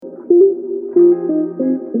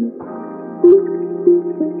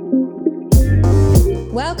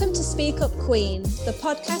Welcome to Speak Up Queen, the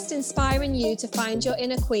podcast inspiring you to find your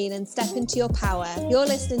inner queen and step into your power. You're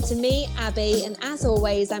listening to me, Abby, and as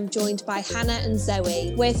always, I'm joined by Hannah and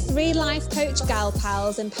Zoe. We're three life coach gal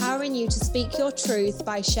pals empowering you to speak your truth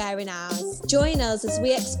by sharing ours. Join us as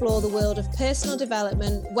we explore the world of personal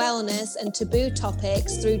development, wellness, and taboo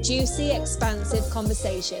topics through juicy, expansive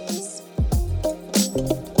conversations.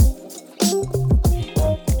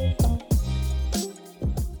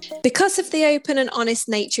 Because of the open and honest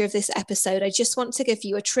nature of this episode, I just want to give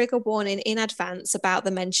you a trigger warning in advance about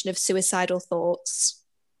the mention of suicidal thoughts.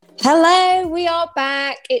 Hello, we are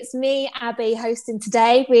back. It's me, Abby, hosting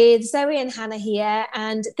today with Zoe and Hannah here.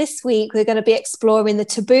 And this week, we're going to be exploring the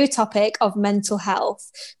taboo topic of mental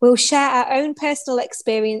health. We'll share our own personal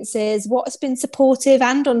experiences, what has been supportive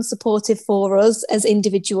and unsupportive for us as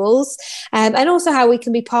individuals, and also how we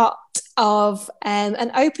can be part of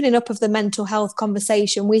an opening up of the mental health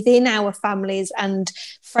conversation within our families and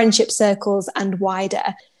friendship circles and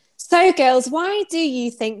wider. So girls, why do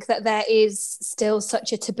you think that there is still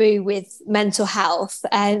such a taboo with mental health?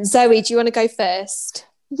 Zoe, do you want to go first?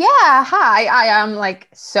 Yeah, hi. I am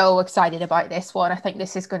so excited about this one. I think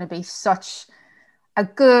this is going to be such a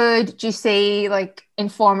good, juicy,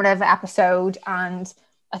 informative episode. And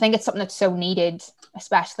I think it's something that's so needed,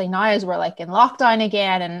 especially now as we're in lockdown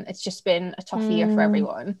again. And it's just been a tough year for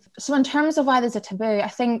everyone. So in terms of why there's a taboo, I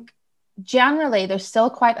think generally there's still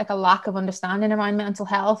quite a lack of understanding around mental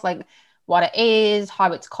health, what it is,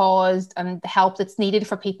 how it's caused, and the help that's needed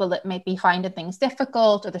for people that may be finding things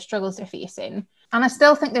difficult or the struggles they're facing. And I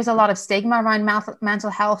still think there's a lot of stigma around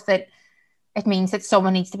mental health, that it means that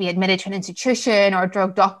someone needs to be admitted to an institution or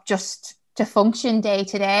drugged up just to function day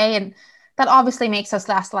to day. And that obviously makes us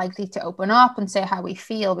less likely to open up and say how we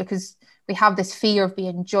feel, because we have this fear of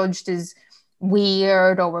being judged as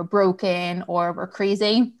weird, or we're broken, or we're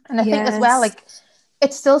crazy. And I think as well,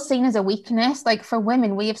 it's still seen as a weakness. For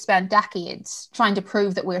women, we have spent decades trying to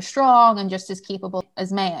prove that we're strong and just as capable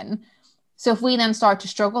as men. So if we then start to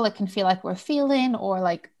struggle, it can feel like we're failing, or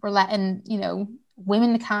we're letting,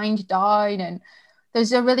 womankind down. And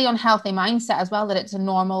there's a really unhealthy mindset as well, that it's a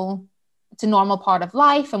normal part of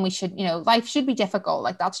life, and we should, life should be difficult.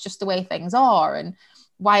 That's just the way things are. And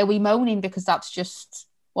why are we moaning? Because that's just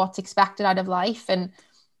what's expected out of life. And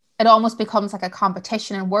it almost becomes like a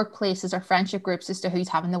competition in workplaces or friendship groups as to who's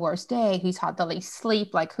having the worst day, who's had the least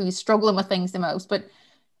sleep, who's struggling with things the most. But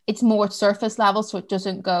it's more surface level, so it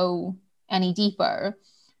doesn't go any deeper.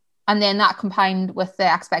 And then that combined with the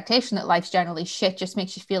expectation that life's generally shit just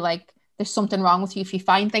makes you feel like there's something wrong with you if you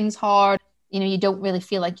find things hard. You don't really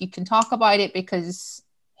feel like you can talk about it, because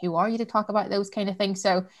who are you to talk about those kind of things?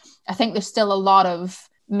 So I think there's still a lot of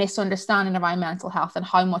misunderstanding around mental health and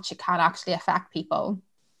how much it can actually affect people.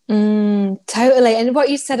 Totally. And what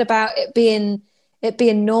you said about it being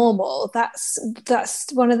normal, that's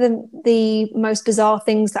one of the most bizarre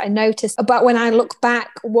things that I noticed about when I look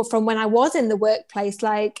back from when I was in the workplace.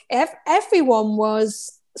 Everyone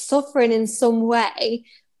was suffering in some way,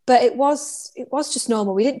 but it was just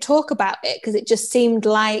normal. We didn't talk about it because it just seemed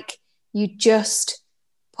like you just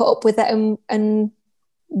put up with it and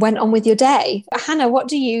went on with your day. Hannah, what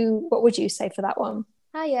would you say for that one?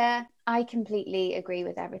 Hiya. I completely agree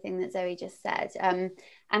with everything that Zoe just said. And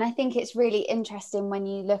I think it's really interesting when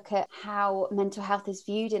you look at how mental health is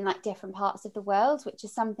viewed in different parts of the world, which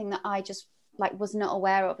is something that I just was not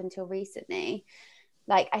aware of until recently.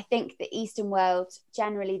 I think the Eastern world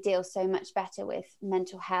generally deals so much better with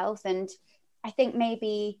mental health. And I think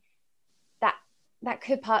maybe that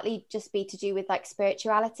could partly just be to do with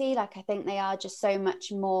spirituality. I think they are just so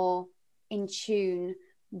much more in tune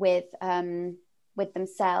with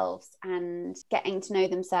themselves and getting to know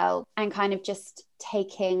themselves, and kind of just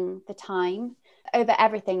taking the time over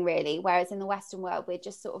everything, really. Whereas in the Western world, we're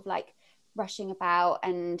just sort of rushing about,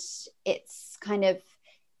 and it's kind of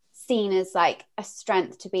seen as a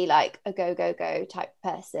strength to be a go type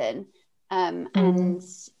person. And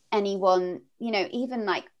anyone, even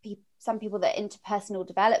some people that are into personal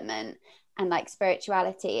development and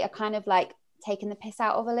spirituality are kind of taking the piss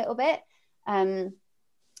out of a little bit.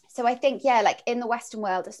 So I think, in the Western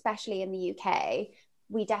world, especially in the UK,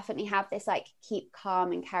 we definitely have this keep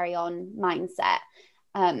calm and carry on mindset,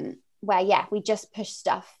 where we just push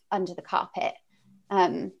stuff under the carpet.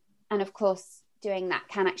 And of course, doing that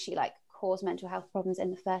can actually cause mental health problems in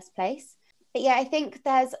the first place. But I think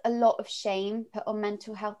there's a lot of shame put on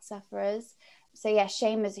mental health sufferers. So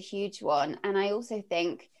shame is a huge one. And I also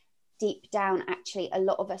think deep down, actually, a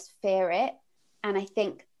lot of us fear it. And I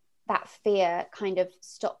think that fear kind of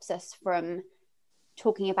stops us from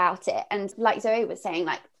talking about it. And like Zoe was saying,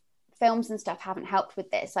 like films and stuff haven't helped with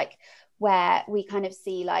this, like where we kind of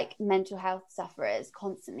see like mental health sufferers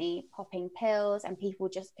constantly popping pills and people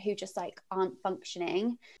who just like aren't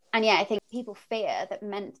functioning. And yeah, I think people fear that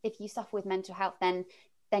if you suffer with mental health, then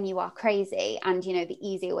you are crazy. And, you know, the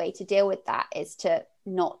easier way to deal with that is to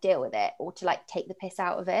not deal with it or to like take the piss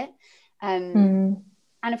out of it.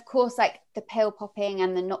 And of course, like the pill popping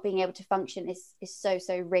and the not being able to function is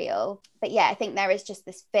so real. But yeah, I think there is just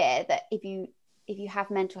this fear that if you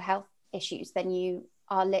have mental health issues, then you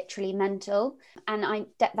are literally mental. And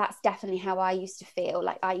that's definitely how I used to feel.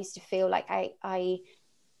 Like I used to feel like I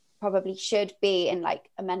probably should be in like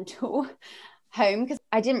a mental home, because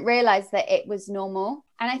I didn't realize that it was normal.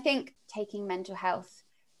 And I think taking mental health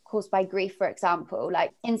caused by grief, for example,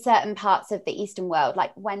 like in certain parts of the Eastern world,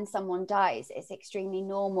 like when someone dies, it's extremely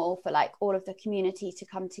normal for like all of the community to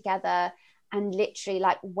come together and literally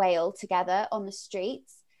like wail together on the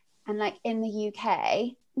streets. And like in the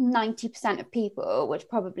UK, 90% of people would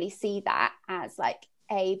probably see that as like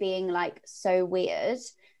being like so weird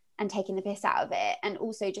and taking the piss out of it, and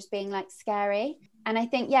also just being like scary. And I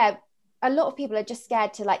think, yeah, a lot of people are just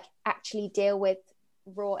scared to like actually deal with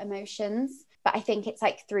raw emotions. But I think it's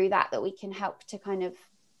like through that we can help to kind of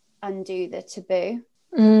undo the taboo.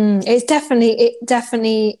 It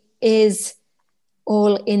definitely is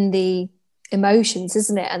all in the emotions,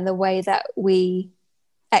 isn't it? And the way that we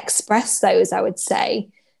express those, I would say.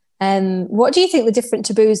 What do you think the different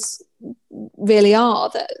taboos really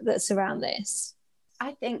are that surround this?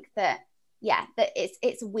 I think that, yeah, that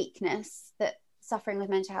it's a weakness, that suffering with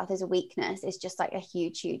mental health is a weakness. It's just like a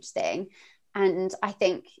huge thing. And I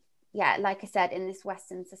think, yeah, like I said, in this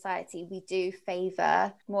Western society, we do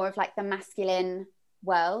favor more of like the masculine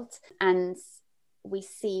world. And we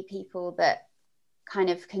see people that kind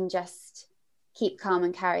of can just keep calm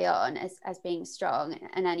and carry on as being strong,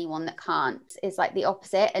 and anyone that can't is like the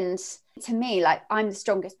opposite. And to me, like I'm the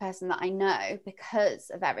strongest person that I know because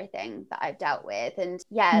of everything that I've dealt with. And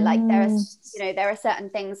yeah, like there are certain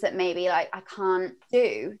things that maybe like I can't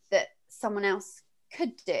do that someone else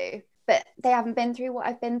could do, but they haven't been through what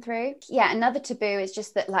I've been through. Yeah, another taboo is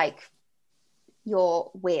just that like you're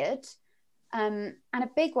weird. And a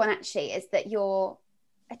big one actually is that you're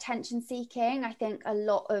attention seeking. I think a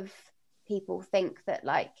lot of people think that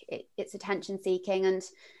like it's attention seeking, and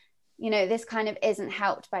you know, this kind of isn't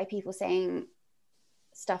helped by people saying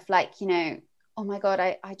stuff like, you know, oh my god,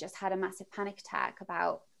 I just had a massive panic attack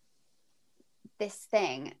about this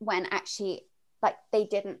thing, when actually like they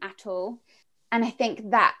didn't at all. And I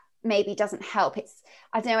think that maybe doesn't help.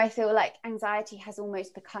 I don't know, I feel like anxiety has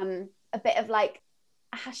almost become a bit of like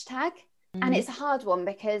a hashtag. And it's a hard one,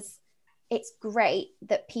 because it's great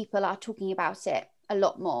that people are talking about it a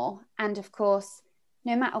lot more. And of course,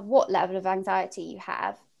 no matter what level of anxiety you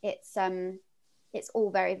have, it's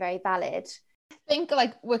all very, very valid. I think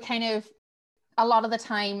like we're kind of, a lot of the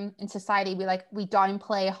time in society, we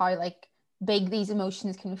downplay how like big these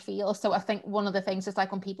emotions can feel. So I think one of the things is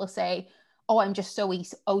like when people say, oh, I'm just so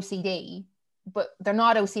OCD, but they're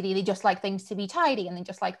not OCD, they just like things to be tidy and they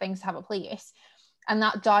just like things to have a place. And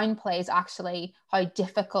that downplays actually how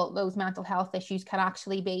difficult those mental health issues can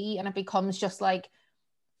actually be. And it becomes just like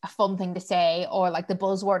a fun thing to say, or like the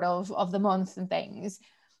buzzword of the month and things.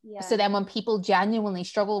 Yeah. So then when people genuinely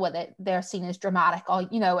struggle with it, they're seen as dramatic. Oh,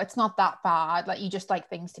 you know, it's not that bad. Like you just like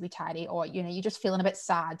things to be tidy, or, you know, you're just feeling a bit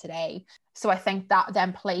sad today. So I think that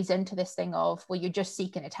then plays into this thing of, well, you're just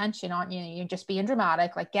seeking attention, aren't you? You're just being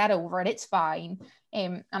dramatic, like get over it. It's fine.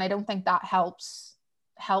 And I don't think that helps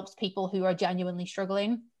people who are genuinely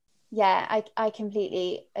struggling. Yeah, I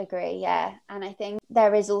completely agree. Yeah. And I think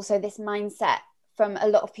there is also this mindset from a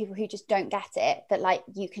lot of people who just don't get it, that like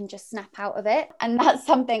you can just snap out of it. And that's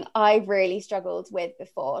something I really struggled with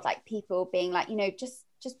before, like people being like, you know, just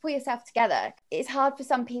pull yourself together. It's hard for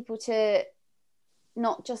some people to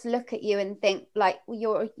not just look at you and think like,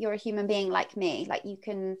 well, you're a human being like me, like you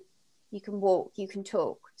can walk, you can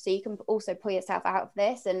talk, so you can also pull yourself out of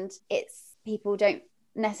this. And it's, people don't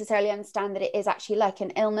necessarily understand that it is actually like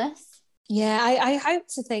an illness. Yeah, I hope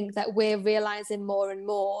to think that we're realizing more and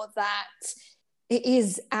more that it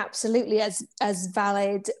is absolutely as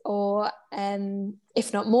valid, or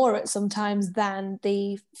if not more at sometimes, than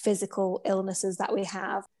the physical illnesses that we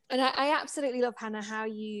have. And I absolutely love, Hannah, how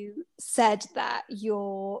you said that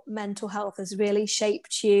your mental health has really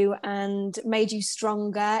shaped you and made you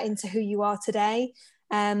stronger into who you are today.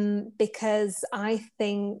 Because I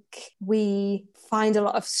think we find a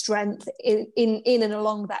lot of strength in and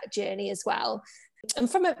along that journey as well.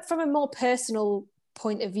 And from a more personal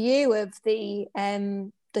point of view of the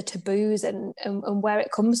the taboos and where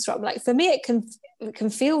it comes from. Like for me, it can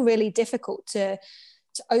feel really difficult to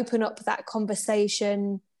open up that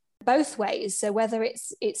conversation both ways. So whether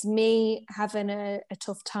it's me having a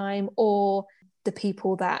tough time or the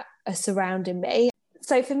people that are surrounding me.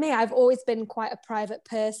 So for me, I've always been quite a private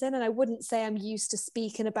person, and I wouldn't say I'm used to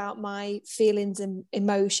speaking about my feelings and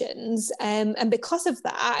emotions. And because of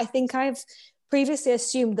that, I think I've previously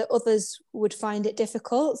assumed that others would find it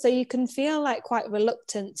difficult. So you can feel like quite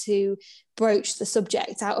reluctant to broach the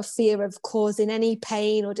subject out of fear of causing any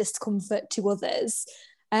pain or discomfort to others.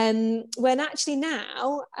 When actually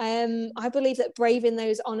now, I believe that braving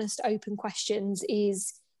those honest, open questions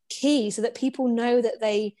is key, so that people know that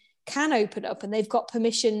they can open up and they've got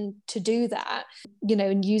permission to do that,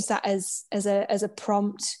 and use that as a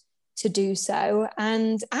prompt to do so.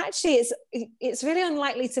 And actually it's really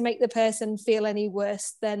unlikely to make the person feel any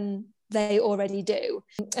worse than they already do.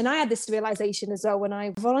 And I had this realization as well when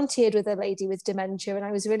I volunteered with a lady with dementia, and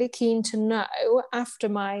I was really keen to know after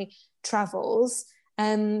my travels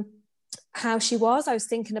how she was. I was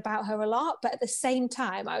thinking about her a lot, but at the same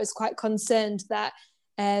time I was quite concerned that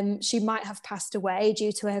she might have passed away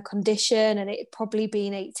due to her condition, and it had probably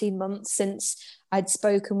been 18 months since I'd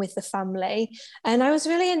spoken with the family. And I was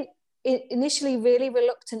really initially really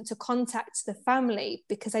reluctant to contact the family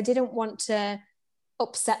because I didn't want to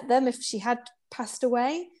upset them if she had passed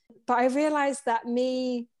away. But I realized that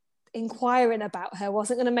me inquiring about her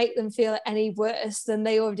wasn't going to make them feel any worse than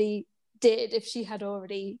they already did if she had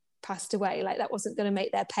already passed away. Like, that wasn't going to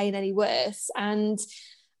make their pain any worse. And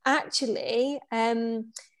actually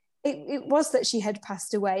it was that she had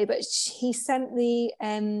passed away, but he sent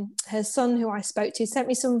her son, who I spoke to, sent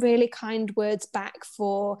me some really kind words back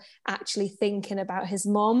for actually thinking about his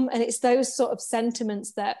mom. And it's those sort of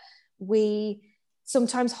sentiments that we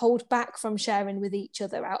sometimes hold back from sharing with each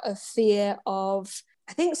other out of fear of,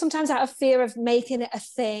 I think sometimes out of fear of making it a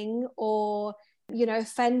thing, or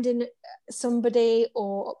offending somebody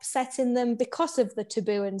or upsetting them because of the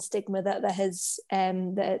taboo and stigma that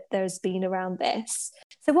there's been around this.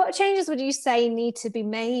 So what changes would you say need to be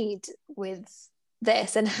made with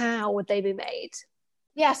this, and how would they be made?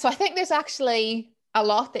 Yeah, so I think there's actually a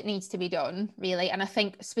lot that needs to be done, really. And I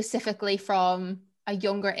think specifically from a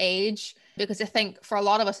younger age, because I think for a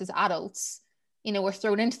lot of us as adults, we're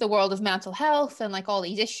thrown into the world of mental health and like all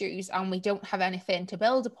these issues, and we don't have anything to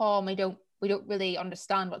build upon. We don't really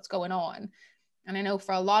understand what's going on. And I know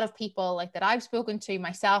for a lot of people like that I've spoken to,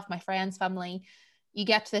 myself, my friends, family, you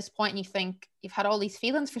get to this point and you think you've had all these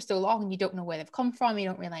feelings for so long and you don't know where they've come from. You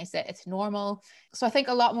don't realize that it's normal. So I think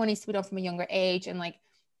a lot more needs to be done from a younger age. And like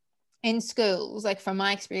in schools, like from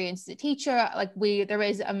my experience as a teacher, like there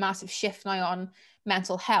is a massive shift now on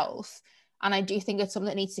mental health. And I do think it's something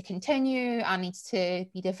that needs to continue and needs to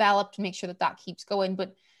be developed to make sure that keeps going.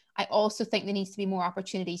 But I also think there needs to be more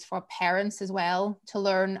opportunities for parents as well to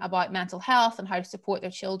learn about mental health and how to support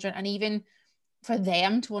their children, and even for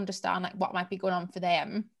them to understand like what might be going on for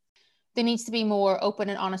them. There needs to be more open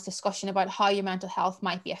and honest discussion about how your mental health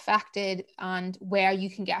might be affected and where you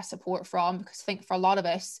can get support from, because I think for a lot of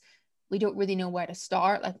us, we don't really know where to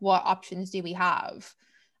start. Like, what options do we have?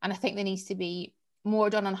 And I think there needs to be more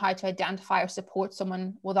done on how to identify or support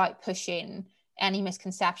someone without pushing any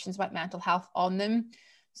misconceptions about mental health on them.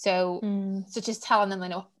 So such as telling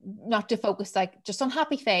them, not to focus like just on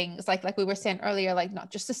happy things, like we were saying earlier, like not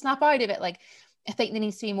just to snap out of it. Like, I think there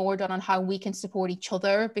needs to be more done on how we can support each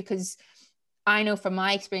other, because I know from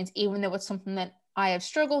my experience, even though it's something that I have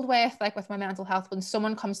struggled with, like with my mental health, when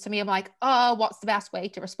someone comes to me, I'm like, oh, what's the best way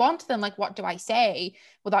to respond to them? Like, what do I say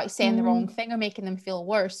without saying the wrong thing or making them feel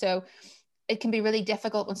worse? So it can be really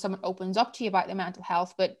difficult when someone opens up to you about their mental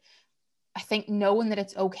health, but I think knowing that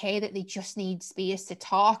it's okay, that they just need space to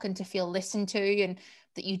talk and to feel listened to, and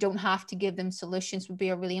that you don't have to give them solutions, would be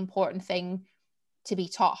a really important thing to be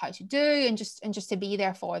taught how to do, and just to be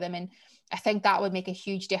there for them. And I think that would make a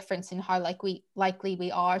huge difference in how likely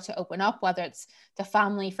we are to open up, whether it's to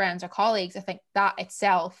family, friends, or colleagues. I think that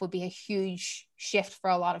itself would be a huge shift for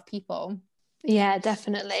a lot of people. Yeah,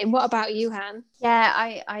 definitely. What about you, Han? Yeah,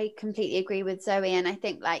 I completely agree with Zoe. And I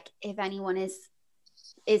think like if anyone is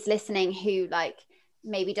listening who like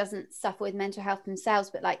maybe doesn't suffer with mental health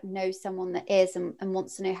themselves, but like knows someone that is and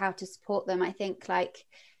wants to know how to support them, I think like,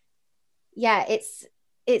 yeah,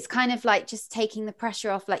 it's kind of like just taking the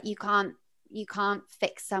pressure off. Like, you can't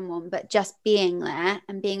fix someone, but just being there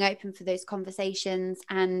and being open for those conversations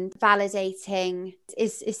and validating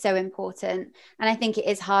is so important. And I think it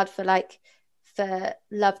is hard for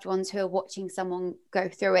loved ones who are watching someone go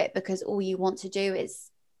through it, because all you want to do is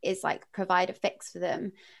like provide a fix for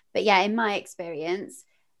them. But yeah, in my experience,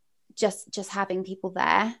 just having people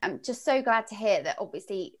there. I'm just so glad to hear that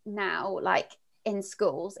obviously now, like in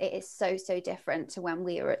schools, it is so different to when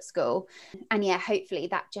we were at school. And yeah, hopefully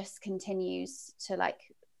that just continues to like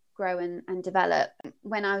grow and develop.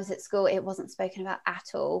 When I was at school, it wasn't spoken about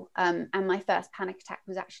at all. And my first panic attack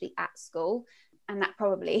was actually at school. And that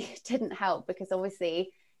probably didn't help because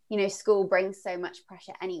obviously, you know, school brings so much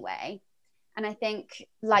pressure anyway. And I think,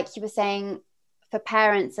 like you were saying, for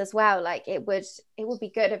parents as well, like it would be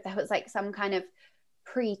good if there was like some kind of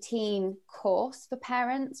pre-teen course for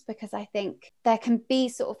parents, because I think there can be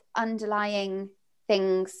sort of underlying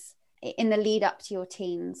things in the lead up to your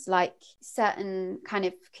teens, like certain kind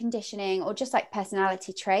of conditioning or just like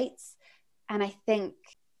personality traits. And I think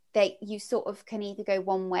that you sort of can either go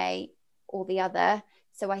one way or the other.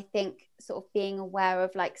 So I think sort of being aware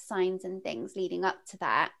of like signs and things leading up to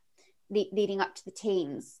that, leading up to the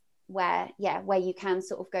teens, where you can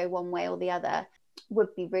sort of go one way or the other,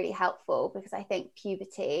 would be really helpful, because I think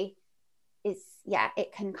puberty is,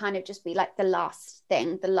 it can kind of just be like the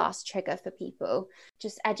last trigger for people.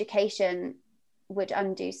 Just education would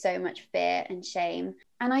undo so much fear and shame.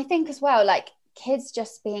 And I think as well, like kids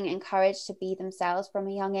just being encouraged to be themselves from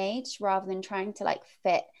a young age rather than trying to like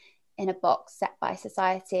fit in a box set by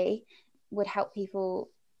society would help people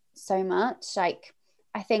so much. Like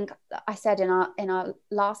I think I said in our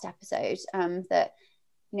last episode that,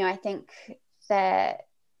 you know, I think there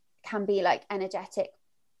can be like energetic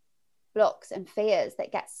blocks and fears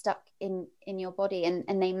that get stuck in your body,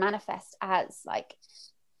 and they manifest as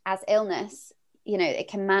illness. You know, it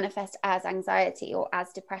can manifest as anxiety or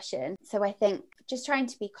as depression. So I think just trying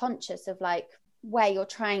to be conscious of like where you're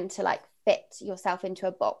trying to like fit yourself into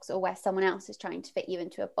a box, or where someone else is trying to fit you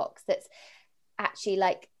into a box that's actually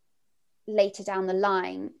like later down the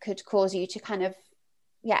line could cause you to kind of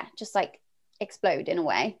just like explode in a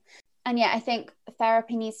way. And I think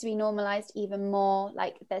therapy needs to be normalized even more.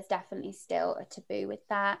 Like there's definitely still a taboo with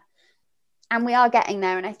that, and we are getting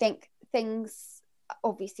there. And I think things,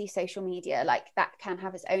 obviously social media, like that can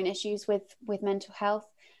have its own issues with mental health,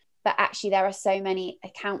 but actually there are so many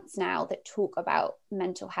accounts now that talk about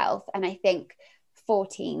mental health. And I think for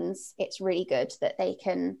teens it's really good that they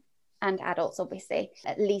can, and adults obviously,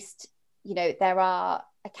 at least, you know, there are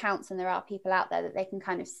accounts and there are people out there that they can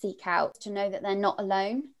kind of seek out to know that they're not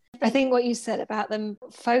alone. I think what you said about them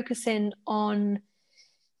focusing on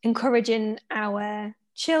encouraging our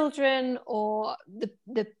children or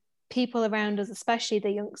the people around us, especially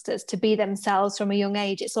the youngsters, to be themselves from a young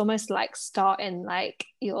age. It's almost like starting like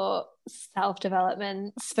your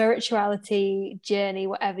self-development, spirituality journey,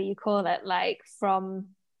 whatever you call it, like from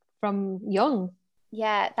young.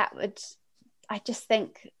 I just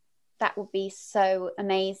think that would be so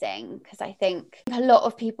amazing, because I think a lot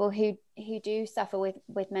of people who do suffer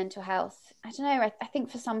with mental health, I don't know, I think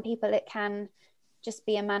for some people it can just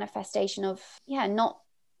be a manifestation of not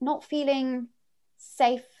feeling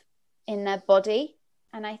safe in their body.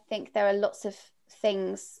 And I think there are lots of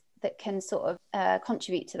things that can sort of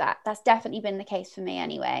contribute to that. That's definitely been the case for me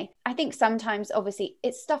anyway. I think sometimes obviously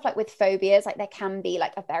it's stuff like with phobias, like there can be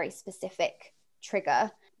like a very specific trigger.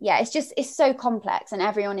 It's so complex, and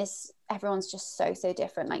everyone's just so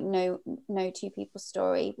different. Like no two people's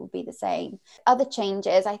story will be the same. Other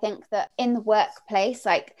changes, I think that in the workplace,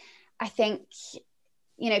 like I think,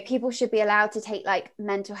 you know, people should be allowed to take like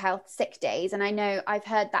mental health sick days. And I know I've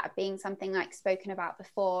heard that being something like spoken about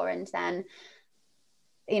before. And then,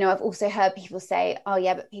 you know, I've also heard people say, oh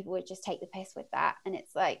yeah, but people would just take the piss with that. And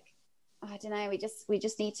it's like, I don't know, we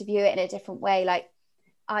just need to view it in a different way. Like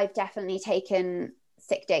I've definitely taken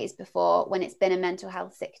sick days before when it's been a mental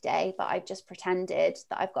health sick day, but I've just pretended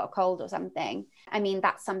that I've got a cold or something. I mean,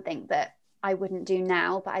 that's something that I wouldn't do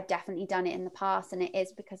now, but I've definitely done it in the past. And it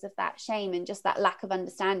is because of that shame and just that lack of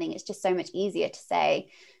understanding. It's just so much easier to say,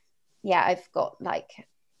 yeah, I've got like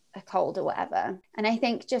a cold or whatever. And I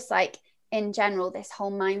think just like in general, this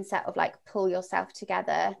whole mindset of like pull yourself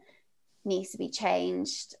together needs to be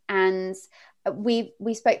changed. And we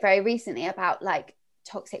spoke very recently about like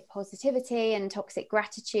toxic positivity and toxic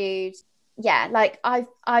gratitude. Like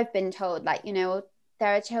I've been told, like, you know,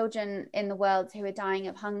 there are children in the world who are dying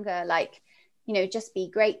of hunger, like, you know, just be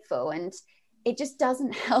grateful. And it just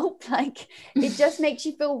doesn't help. Like it just makes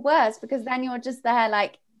you feel worse, because then you're just there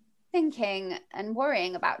like thinking and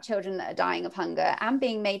worrying about children that are dying of hunger and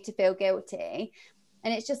being made to feel guilty.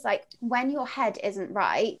 And it's just like, when your head isn't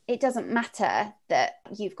right, it doesn't matter that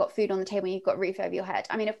you've got food on the table and you've got a roof over your head.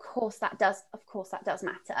 I mean, of course that does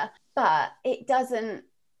matter, but it doesn't,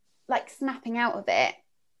 like snapping out of it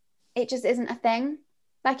just isn't a thing.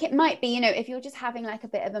 Like it might be, you know, if you're just having like a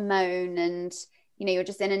bit of a moan and, you're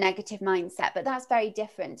just in a negative mindset. But that's very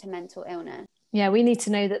different to mental illness. Yeah, we need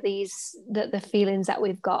to know that the feelings that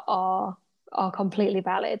we've got are completely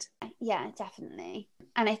valid. Yeah, definitely.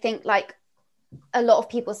 And I think like a lot of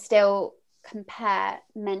people still compare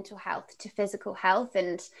mental health to physical health,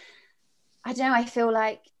 and I don't know, I feel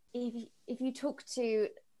like if you talk to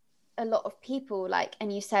a lot of people, like,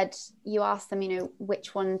 and you ask them,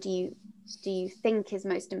 which one do you think is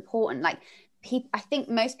most important, like I think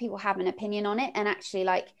most people have an opinion on it, and actually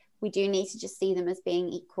like we do need to just see them as being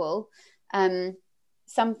equal.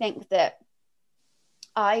 Something that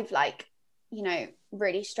I've like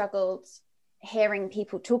really struggled hearing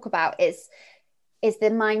people talk about is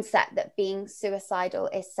the mindset that being suicidal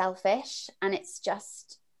is selfish, and it's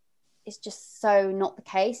just so not the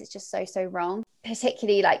case. It's just so wrong.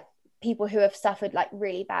 Particularly like people who have suffered like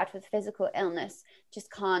really bad with physical illness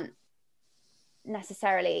just can't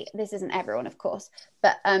necessarily, this isn't everyone of course,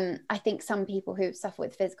 but I think some people who suffer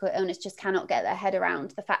with physical illness just cannot get their head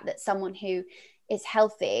around the fact that someone who is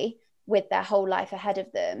healthy with their whole life ahead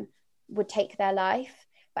of them would take their life.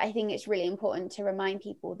 But I think it's really important to remind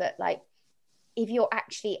people that like if you're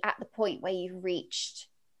actually at the point where you've reached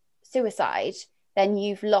suicide, then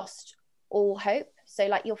you've lost all hope. So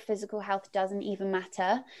like your physical health doesn't even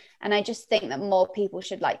matter. And I just think that more people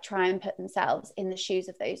should like try and put themselves in the shoes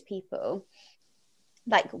of those people,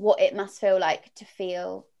 like what it must feel like to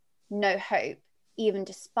feel no hope, even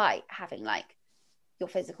despite having like your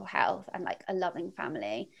physical health and like a loving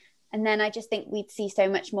family. And then I just think we'd see so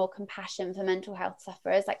much more compassion for mental health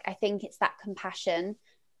sufferers. Like I think it's that compassion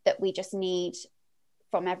that we just need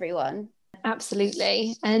from everyone.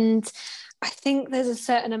 Absolutely. And I think there's a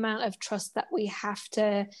certain amount of trust that we have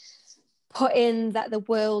to put in that the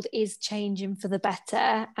world is changing for the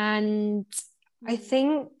better. And I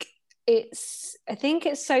think it's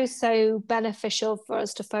so beneficial for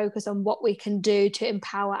us to focus on what we can do to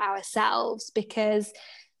empower ourselves, because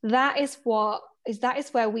that is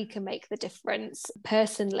where we can make the difference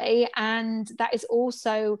personally, and that is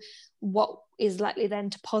also what is likely then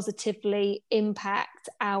to positively impact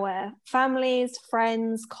our families,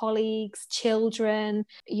 friends, colleagues, children.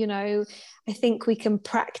 I think we can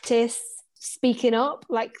practice speaking up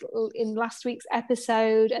like in last week's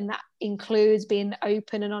episode, and that includes being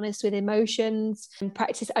open and honest with emotions, and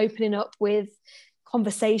practice opening up with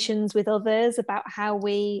conversations with others about how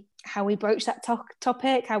we broach that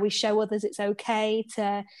topic, how we show others it's okay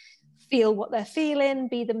to feel what they're feeling,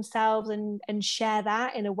 be themselves, and share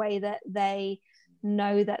that in a way that they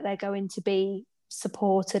know that they're going to be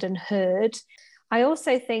supported and heard. I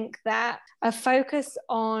also think that a focus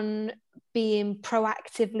on being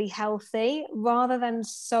proactively healthy rather than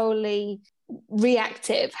solely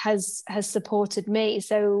reactive has supported me.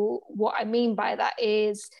 So what I mean by that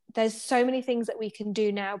is there's so many things that we can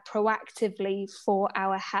do now proactively for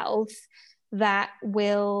our health that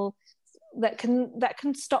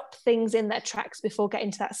can stop things in their tracks before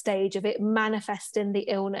getting to that stage of it manifesting the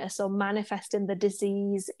illness or manifesting the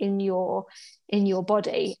disease in your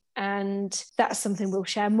body. And that's something we'll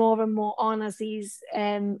share more and more on as these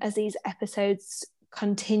episodes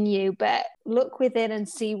continue. But look within and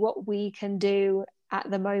see what we can do at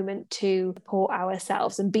the moment to support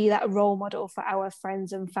ourselves and be that role model for our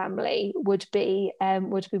friends and family would be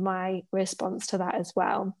my response to that as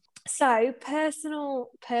well. So personal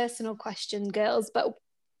question, girls, but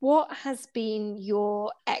what has been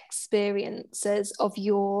your experiences of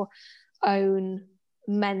your own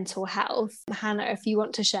mental health? Hannah, if you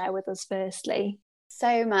want to share with us firstly.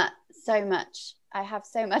 So much. I have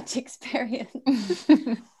so much experience.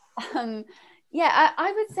 I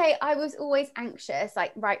would say I was always anxious,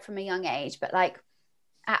 like right from a young age, but like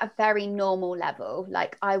at a very normal level.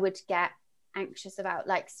 Like I would get anxious about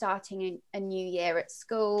like starting a new year at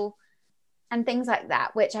school and things like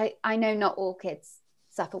that, which I know not all kids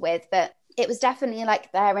suffer with, but it was definitely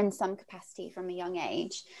like there in some capacity from a young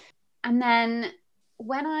age. And then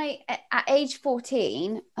when at age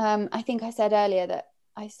 14, I think I said earlier that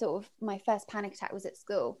my first panic attack was at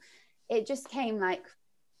school. It just came like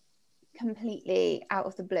completely out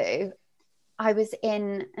of the blue. I was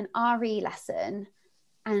in an RE lesson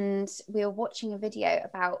and we were watching a video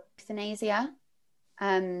about euthanasia.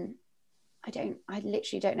 I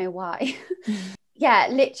literally don't know why. Yeah,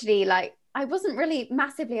 literally, like I wasn't really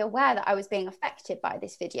massively aware that I was being affected by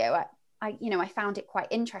this video. I found it quite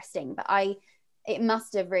interesting, but it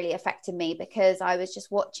must have really affected me because I was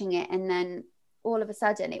just watching it, and then all of a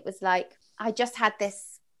sudden it was like I just had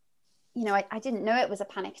this, I didn't know it was a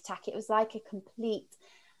panic attack. It was like a complete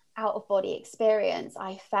out of body experience.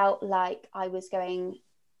 I felt like I was going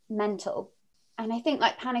mental. And I think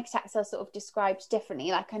like panic attacks are sort of described differently.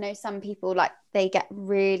 Like I know some people like they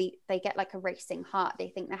get like a racing heart. They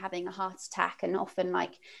think they're having a heart attack and often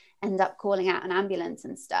like end up calling out an ambulance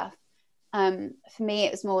and stuff. For me,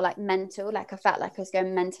 it was more like mental. Like I felt like I was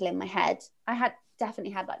going mental in my head. I had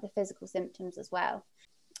definitely had like the physical symptoms as well.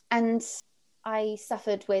 And I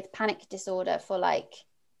suffered with panic disorder for like,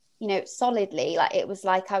 you know, solidly. Like it was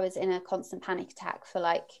like I was in a constant panic attack for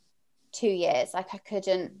like 2 years. Like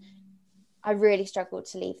I really struggled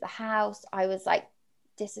to leave the house. I was like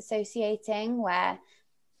disassociating, where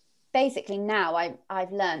basically now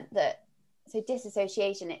I've learned that, so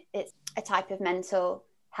disassociation, it's a type of mental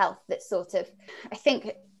health that sort of, I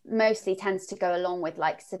think mostly tends to go along with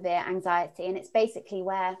like severe anxiety. And it's basically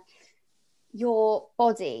where your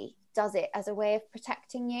body does it as a way of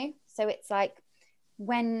protecting you. So it's like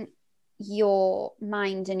when your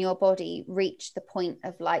mind and your body reach the point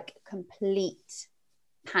of like complete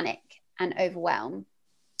panic and overwhelm,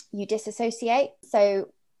 you disassociate. So,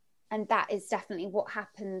 and that is definitely what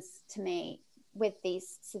happens to me with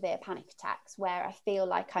these severe panic attacks, where I feel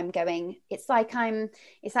like it's like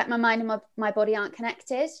my mind and my body aren't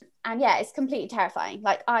connected. And yeah, it's completely terrifying.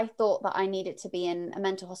 Like I thought that I needed to be in a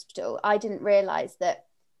mental hospital. I didn't realize that,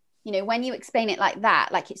 you know, when you explain it like that,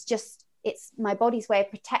 like it's my body's way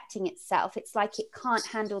of protecting itself. It's like it can't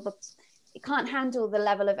handle the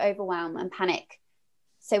level of overwhelm and panic.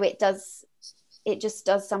 So it just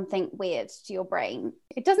does something weird to your brain.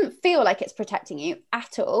 It doesn't feel like it's protecting you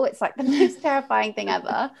at all. It's like the most terrifying thing ever.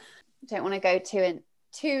 I don't want to go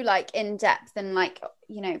too like in depth and like,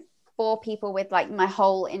 you know, bore people with like my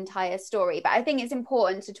whole entire story. But I think it's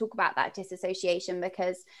important to talk about that disassociation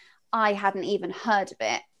because I hadn't even heard of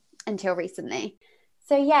it until recently.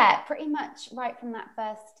 So yeah, pretty much right from that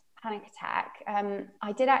first panic attack,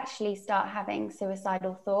 I did actually start having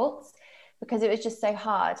suicidal thoughts, because it was just so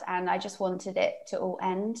hard and I just wanted it to all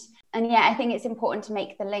end. And yeah, I think it's important to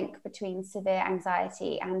make the link between severe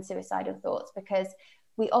anxiety and suicidal thoughts, because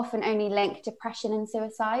we often only link depression and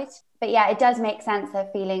suicide. But yeah, it does make sense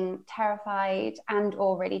that feeling terrified and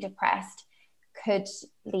or really depressed could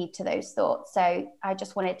lead to those thoughts. So I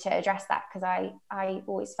just wanted to address that because I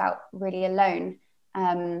always felt really alone.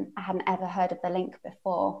 I hadn't ever heard of the link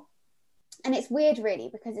before. And it's weird really,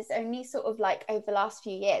 because it's only sort of like over the last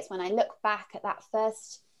few years when I look back at that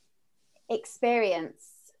first experience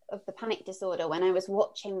of the panic disorder, when I was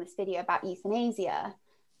watching this video about euthanasia,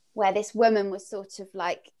 where this woman was sort of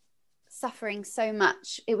like suffering so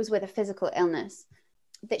much. It was with a physical illness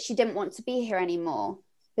that she didn't want to be here anymore,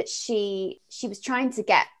 but she was trying to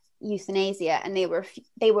get euthanasia and they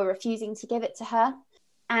were refusing to give it to her.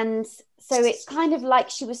 And so it's kind of like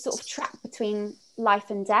she was sort of trapped between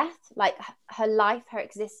life and death. Like her life, her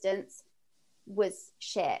existence was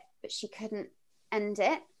shit, but she couldn't end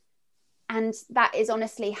it. And that is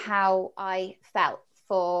honestly how I felt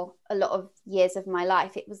for a lot of years of my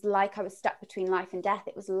life. It was like I was stuck between life and death.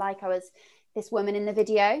 It was like I was this woman in the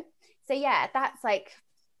video. So yeah, that's like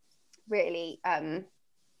really,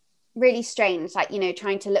 really strange, like, you know,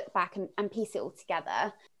 trying to look back and piece it all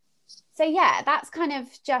together. So yeah, that's kind of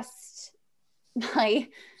just my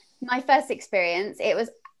first experience.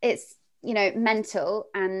 It's you know, mental,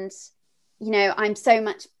 and you know, I'm so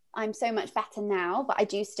much better now, but I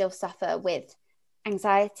do still suffer with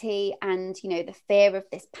anxiety, and you know, the fear of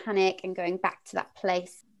this panic and going back to that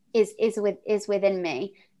place is within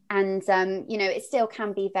me. And you know, it still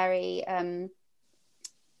can be very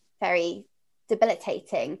very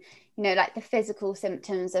debilitating. You know, like the physical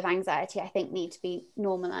symptoms of anxiety, I think, need to be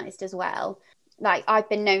normalized as well. Like I've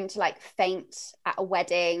been known to like faint at a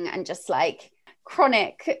wedding and just like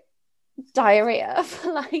chronic diarrhea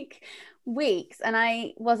for like weeks, and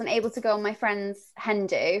I wasn't able to go on my friend's hen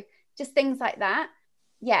do, just things like that.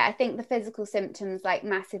 Yeah, I think the physical symptoms like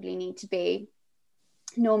massively need to be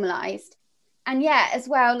normalized. And yeah, as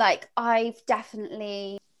well, like I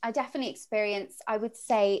definitely experienced, I would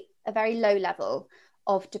say, a very low level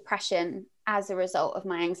of depression as a result of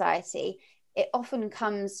my anxiety. It often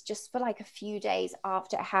comes just for like a few days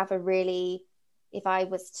after I have if I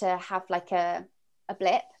was to have like a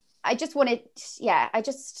blip. I wanted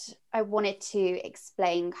to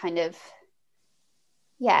explain kind of,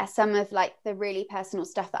 yeah, some of like the really personal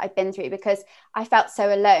stuff that I've been through, because I felt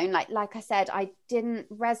so alone. Like I said, I didn't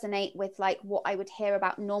resonate with like what I would hear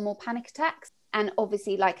about normal panic attacks. And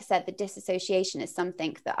obviously, like I said, the disassociation is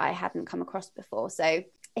something that I hadn't come across before. So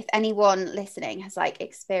if anyone listening has like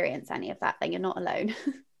experienced any of that, then you're not alone.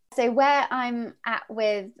 So where I'm at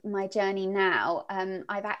with my journey now,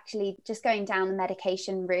 I've actually just going down the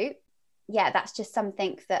medication route. Yeah, that's just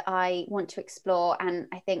something that I want to explore. And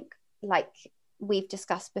I think like we've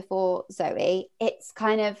discussed before, Zoe. It's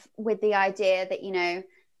kind of with the idea that, you know,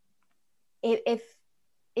 if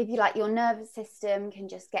you like, your nervous system can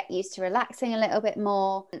just get used to relaxing a little bit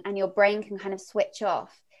more and your brain can kind of switch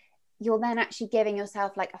off, you're then actually giving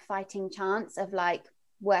yourself like a fighting chance of like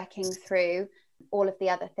working through all of the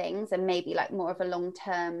other things and maybe like more of a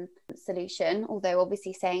long-term solution. Although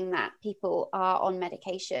obviously saying that, people are on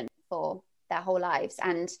medication for their whole lives,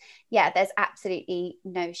 and yeah, there's absolutely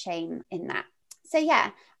no shame in that. So yeah,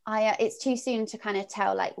 it's too soon to kind of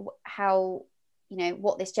tell like how, you know,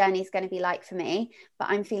 what this journey is going to be like for me, but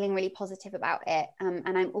I'm feeling really positive about it,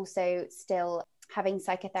 and I'm also still having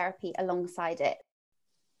psychotherapy alongside it.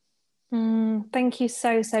 Thank you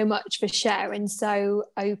so much for sharing so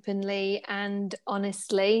openly and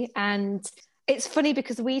honestly. And it's funny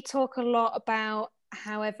because we talk a lot about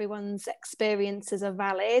how everyone's experiences are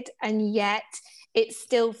valid, and yet it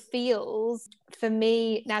still feels, for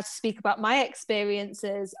me now to speak about my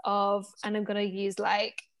experiences of, and I'm going to use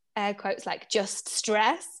like air quotes, like just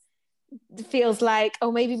stress, it feels like,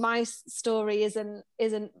 oh, maybe my story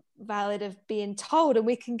isn't valid of being told, and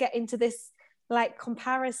we can get into this like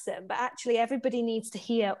comparison, but actually everybody needs to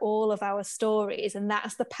hear all of our stories, and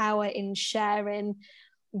that's the power in sharing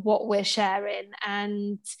what we're sharing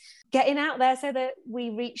and getting out there so that we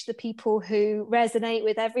reach the people who resonate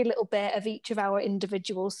with every little bit of each of our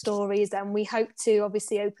individual stories. And we hope to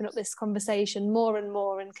obviously open up this conversation more and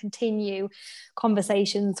more and continue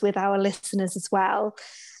conversations with our listeners as well.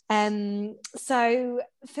 So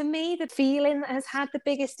for me, the feeling that has had the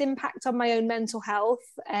biggest impact on my own mental health,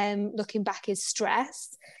 looking back, is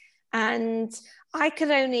stress. And I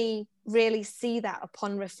could only really see that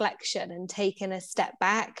upon reflection and taking a step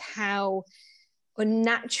back, how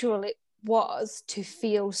unnatural it was to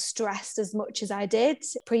feel stressed as much as I did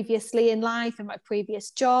previously in life, in my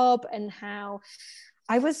previous job, and how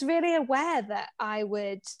I was really aware that I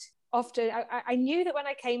would often, I knew that when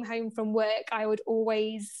I came home from work, I would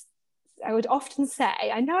often say,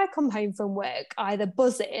 I know I come home from work either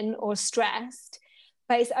buzzing or stressed,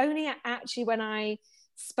 but it's only actually when I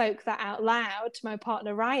spoke that out loud to my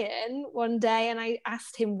partner Ryan one day, and I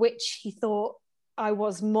asked him which he thought I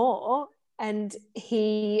was more, and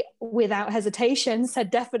he, without hesitation,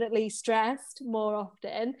 said definitely stressed more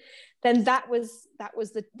often. Then that was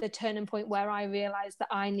the turning point where I realized that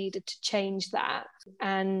I needed to change that.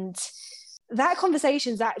 And that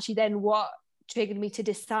conversation is actually then what triggered me to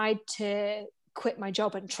decide to quit my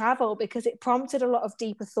job and travel, because it prompted a lot of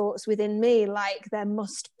deeper thoughts within me, like there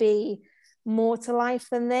must be more to life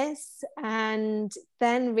than this. And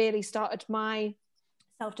then really started my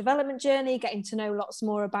self-development journey, getting to know lots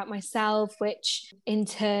more about myself, which in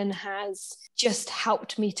turn has just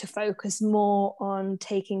helped me to focus more on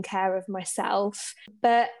taking care of myself.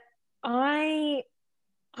 But I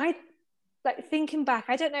like, thinking back,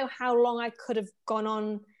 I don't know how long I could have gone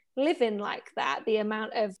on living like that, the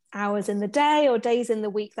amount of hours in the day or days in the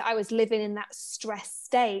week that I was living in that stress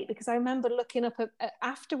state. Because I remember looking up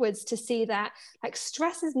afterwards to see that like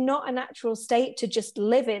stress is not a natural state to just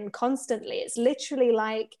live in constantly. It's literally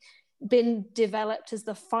like been developed as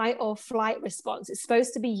the fight or flight response. It's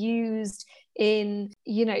supposed to be used in,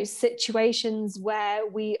 you know, situations where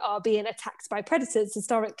we are being attacked by predators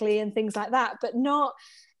historically and things like that, but not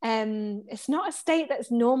it's not a state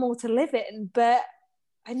that's normal to live in. But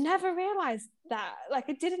I never realized that. Like,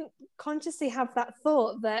 I didn't consciously have that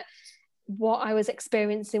thought that what I was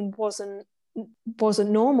experiencing wasn't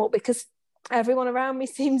normal, because everyone around me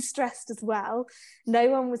seemed stressed as well. No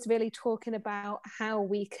one was really talking about how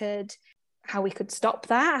we could stop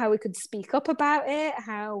that, how we could speak up about it,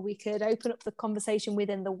 how we could open up the conversation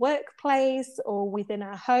within the workplace or within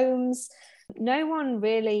our homes. No one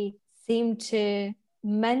really seemed to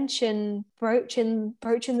mention broaching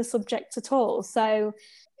the subject at all. So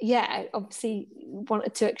yeah, obviously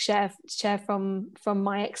wanted to share from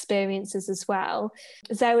my experiences as well.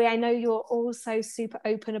 Zoe, I know you're also super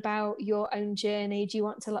open about your own journey. Do you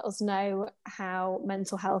want to let us know how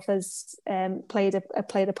mental health has played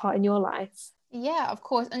a part in your life? Yeah, of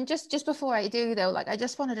course. And just before I do though, like I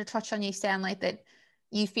just wanted to touch on you saying like that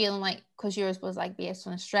you feeling like, because yours was like based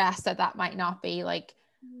on stress, that might not be like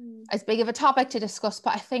as big of a topic to discuss.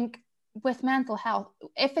 But I think with mental health,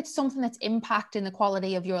 if it's something that's impacting the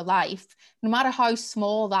quality of your life, no matter how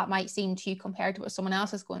small that might seem to you compared to what someone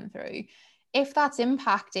else is going through, if that's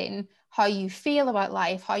impacting how you feel about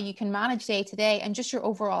life, how you can manage day to day, and just your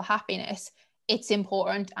overall happiness, it's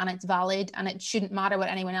important and it's valid, and it shouldn't matter what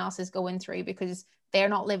anyone else is going through, because they're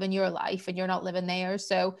not living your life and you're not living theirs.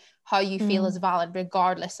 So how you feel is valid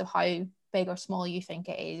regardless of how big or small you think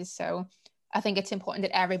it is. So I think it's important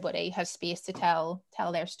that everybody has space to tell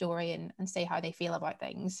their story and say how they feel about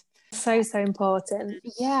things. So important.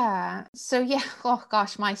 Yeah. So yeah, oh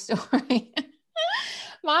gosh, my story.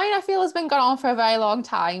 Mine, I feel, has been going on for a very long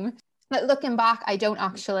time. But looking back, I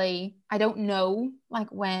don't know like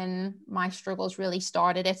when my struggles really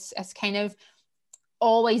started. It's kind of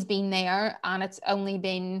always been there, and it's only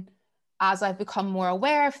been as I've become more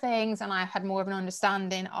aware of things and I had more of an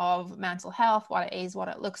understanding of mental health, what it is, what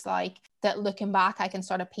it looks like, that looking back, I can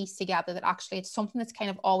sort of piece together that actually it's something that's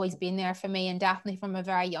kind of always been there for me, and definitely from a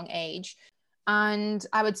very young age. And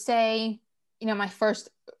I would say, you know, my first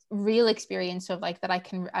real experience of like that I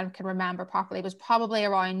can remember properly was probably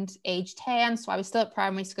around age 10. So I was still at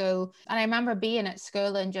primary school, and I remember being at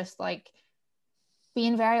school and just like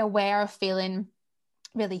being very aware of feeling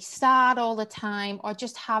really sad all the time, or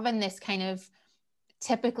just having this kind of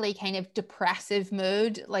typically kind of depressive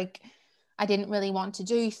mood. Like I didn't really want to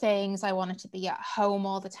do things. I wanted to be at home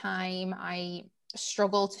all the time. I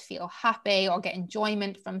struggled to feel happy or get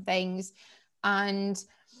enjoyment from things. And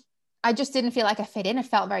I just didn't feel like I fit in. It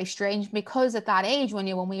felt very strange because at that age, when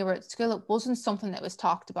we were at school, it wasn't something that was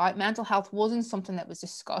talked about. Mental health wasn't something that was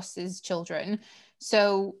discussed as children.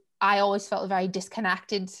 So I always felt very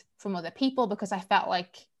disconnected from other people because I felt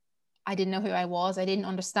like I didn't know who I was. I didn't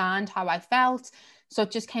understand how I felt. So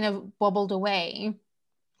it just kind of bubbled away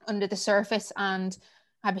under the surface, and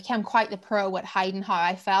I became quite the pro at hiding how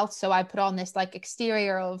I felt. So I put on this like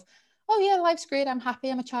exterior of, oh yeah, life's great, I'm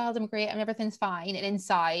happy, I'm a child, I'm great, and everything's fine. And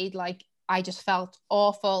inside, like I just felt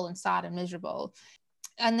awful and sad and miserable.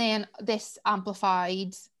 And then this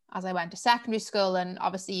amplified as I went to secondary school, and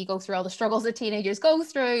obviously you go through all the struggles that teenagers go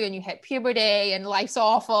through, and you hit puberty and life's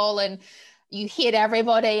awful and you hate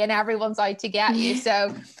everybody and everyone's out to get you.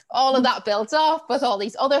 So all of that built up with all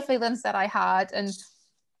these other feelings that I had, and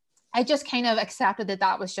I just kind of accepted that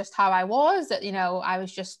that was just how I was, that, you know, I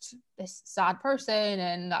was just this sad person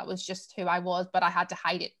and that was just who I was, but I had to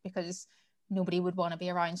hide it because nobody would want to be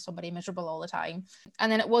around somebody miserable all the time.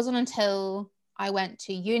 And then it wasn't until I went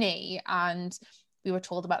to uni and we were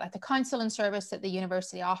told about like the counselling service that the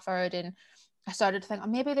university offered, and I started to think, oh,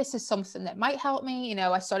 maybe this is something that might help me. You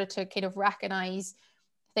know, I started to kind of recognize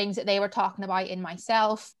things that they were talking about in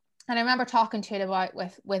myself. And I remember talking to it about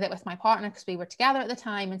with my partner, because we were together at the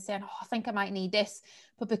time, and saying, oh, I think I might need this.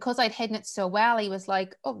 But because I'd hidden it so well, he was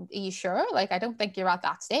like, oh, are you sure? Like, I don't think you're at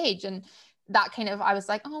that stage. And that kind of, I was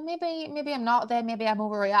like, oh, maybe I'm not there. Maybe I'm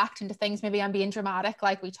overreacting to things. Maybe I'm being dramatic,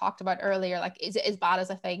 like we talked about earlier. Like, is it as bad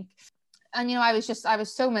as I think? And, you know, I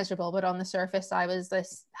was so miserable, but on the surface, I was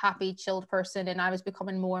this happy, chilled person. And I was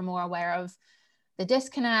becoming more and more aware of the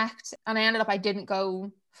disconnect. And I ended up, I didn't go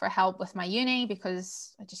for help with my uni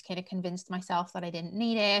because I just kind of convinced myself that I didn't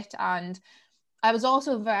need it. And I was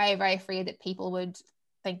also very, very afraid that people would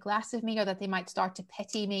think less of me, or that they might start to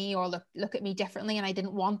pity me or look at me differently. And I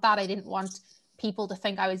didn't want that. I didn't want people to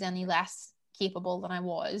think I was any less capable than I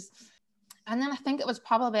was. And then I think it was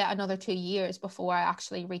probably another 2 years before I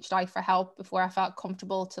actually reached out for help, before I felt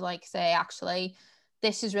comfortable to like say, actually,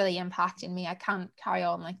 this is really impacting me. I can't carry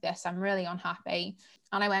on like this. I'm really unhappy.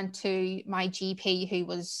 And I went to my GP, who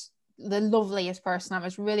was the loveliest person. I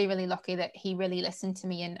was really, really lucky that he really listened to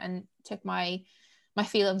me and took my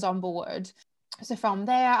feelings on board. So from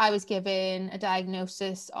there, I was given a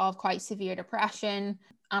diagnosis of quite severe depression,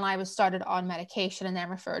 and I was started on medication and then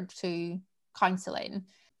referred to counselling.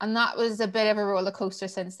 And that was a bit of a roller coaster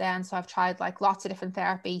since then. So I've tried like lots of different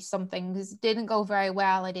therapies. Some things didn't go very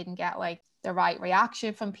well. I didn't get like the right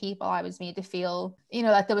reaction from people. I was made to feel, you know,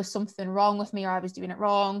 like there was something wrong with me or I was doing it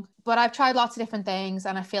wrong. But I've tried lots of different things,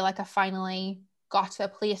 and I feel like I finally got to a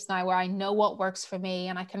place now where I know what works for me,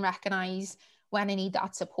 and I can recognize when I need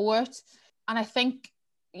that support. And I think,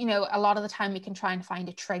 you know, a lot of the time we can try and find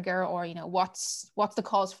a trigger, or, you know, what's the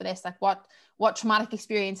cause for this? Like what traumatic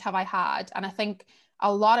experience have I had? And I think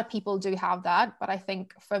a lot of people do have that. But I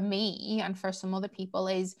think for me and for some other people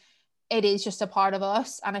it is just a part of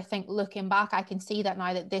us. And I think looking back, I can see that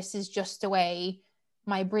now, that this is just the way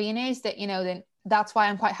my brain is, that, you know, then that's why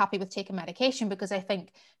I'm quite happy with taking medication, because I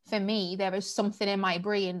think for me, there is something in my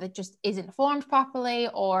brain that just isn't formed properly,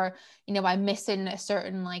 or, you know, I'm missing a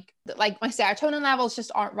certain like my serotonin levels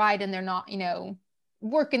just aren't right, and they're not, you know,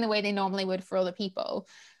 working the way they normally would for other people.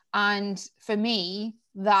 And for me,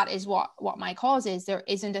 that is what my cause is. There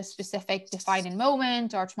isn't a specific defining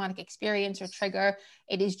moment or traumatic experience or trigger.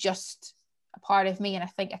 It is just a part of me. And I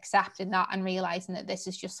think accepting that and realizing that this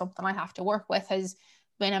is just something I have to work with has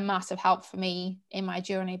been a massive help for me in my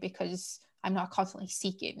journey, because I'm not constantly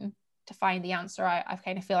seeking to find the answer. I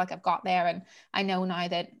kind of feel like I've got there, and I know now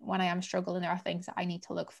that when I am struggling, there are things that I need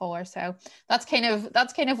to look for. So that's kind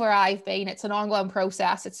of where I've been. It's an ongoing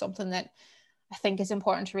process. It's something that I think is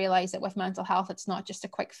important to realize, that with mental health, it's not just a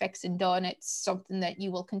quick fix and done. It's something that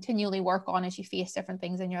you will continually work on as you face different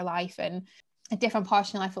things in your life. And at different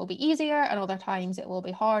parts in your life, it will be easier, and other times it will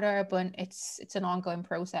be harder, but it's an ongoing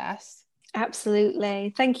process.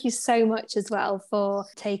 Absolutely. Thank you so much as well for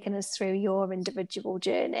taking us through your individual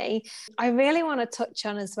journey. I really want to touch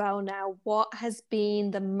on as well now what has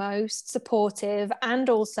been the most supportive and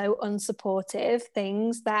also unsupportive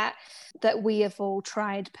things that we have all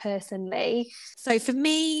tried personally. So for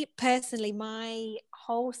me personally, my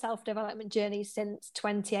whole self-development journey since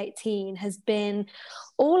 2018 has been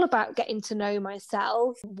all about getting to know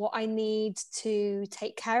myself, what I need to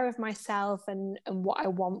take care of myself, and what I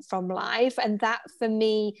want from life. And that for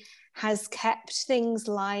me has kept things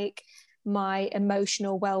like my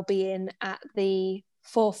emotional well-being at the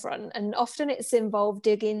forefront. And often it's involved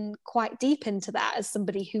digging quite deep into that as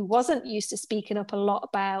somebody who wasn't used to speaking up a lot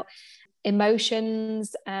about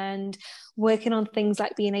emotions, and working on things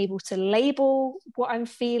like being able to label what I'm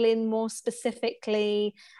feeling more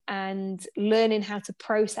specifically, and learning how to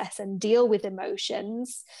process and deal with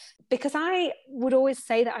emotions. Because I would always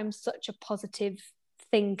say that I'm such a positive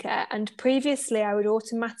thinker, and previously I would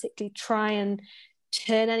automatically try and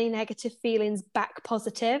turn any negative feelings back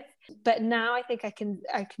positive. But now I think I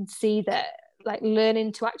can see that, like,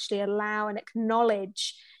 learning to actually allow and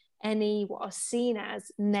acknowledge any what are seen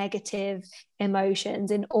as negative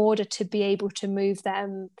emotions in order to be able to move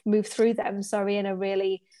through them in a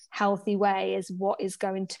really healthy way is what is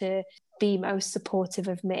going to be most supportive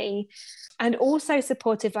of me. And also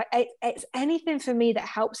supportive, like, it's anything for me that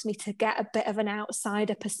helps me to get a bit of an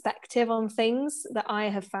outsider perspective on things that I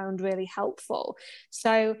have found really helpful.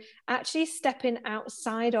 So actually stepping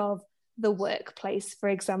outside of the workplace, for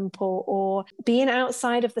example, or being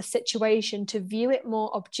outside of the situation to view it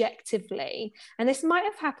more objectively. And this might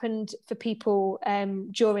have happened for people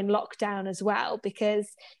during lockdown as well, because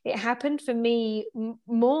it happened for me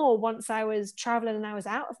more once I was traveling and I was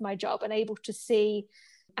out of my job and able to see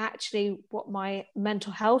actually what my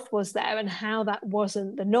mental health was there and how that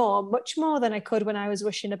wasn't the norm, much more than I could when I was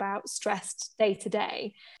rushing about stressed day to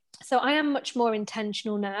day. So I am much more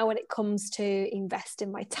intentional now when it comes to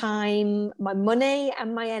investing my time, my money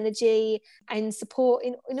and my energy and support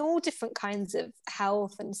in all different kinds of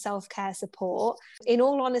health and self-care support. In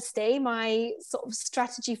all honesty, my sort of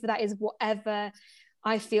strategy for that is whatever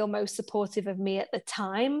I feel most supportive of me at the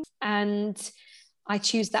time. And I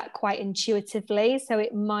choose that quite intuitively. So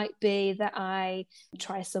it might be that I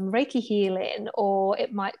try some Reiki healing, or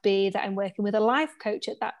it might be that I'm working with a life coach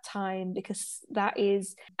at that time, because that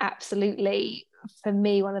is absolutely, for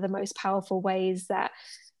me, one of the most powerful ways that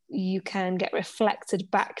you can get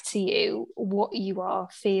reflected back to you what you are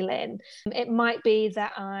feeling. It might be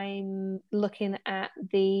that I'm looking at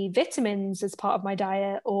the vitamins as part of my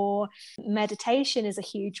diet, or meditation is a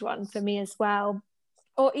huge one for me as well.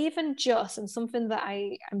 Or even just, and something that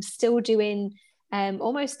I'm still doing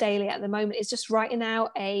almost daily at the moment, is just writing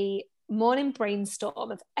out a morning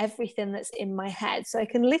brainstorm of everything that's in my head. So I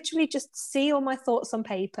can literally just see all my thoughts on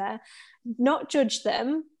paper, not judge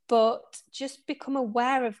them, but just become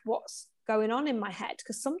aware of what's going on in my head.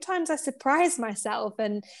 Because sometimes I surprise myself,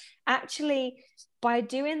 and actually by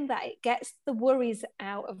doing that, it gets the worries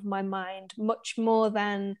out of my mind much more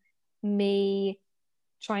than me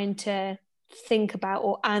trying to think about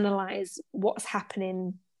or analyze what's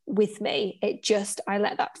happening with me. I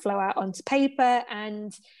let that flow out onto paper,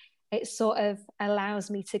 and it sort of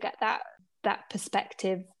allows me to get that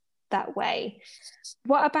perspective that way.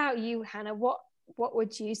 What about you, Hannah? What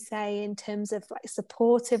would you say in terms of like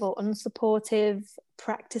supportive or unsupportive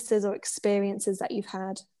practices or experiences that you've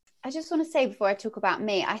had? I just want to say, before I talk about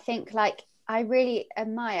me, I think like I really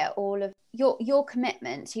admire all of your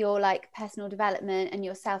commitment to your like personal development and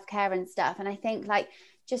your self-care and stuff. And I think like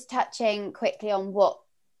just touching quickly on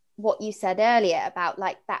what you said earlier about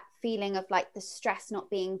like that feeling of like the stress not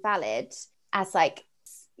being valid as like,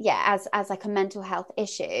 yeah, as like a mental health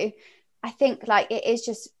issue. I think like it's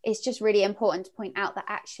just really important to point out that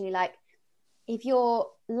actually, like, if you're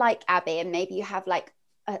like Abby and maybe you have like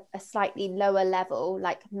a slightly lower level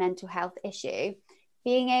like mental health issue,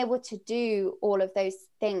 being able to do all of those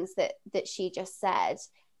things that she just said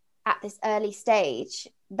at this early stage,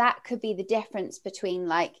 that could be the difference between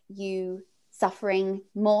like you suffering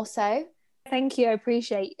more so. Thank you. I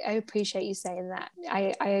appreciate you saying that.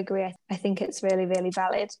 I agree. I think it's really, really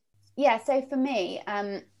valid. Yeah. So for me,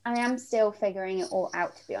 I am still figuring it all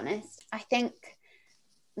out, to be honest. I think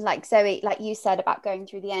like Zoe, like you said about going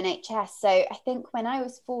through the NHS. So I think when I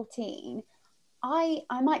was 14, I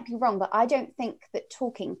might be wrong, but I don't think that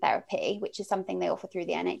talking therapy, which is something they offer through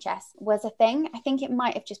the NHS, was a thing. I think it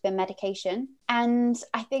might have just been medication. And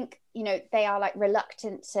I think, you know, they are like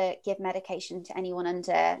reluctant to give medication to anyone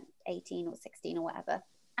under 18 or 16 or whatever.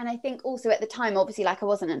 And I think also at the time, obviously, like I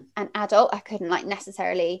wasn't an adult, I couldn't like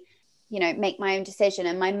necessarily, you know, make my own decision.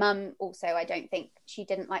 And my mum also, I don't think she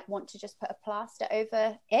didn't like want to just put a plaster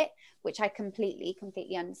over it, which I completely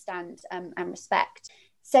understand and respect.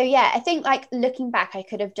 So yeah, I think like looking back, I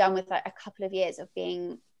could have done with like a couple of years of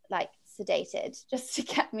being like sedated just to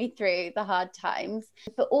get me through the hard times.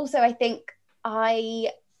 But also I think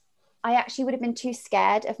I actually would have been too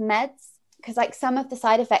scared of meds, because like some of the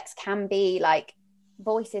side effects can be like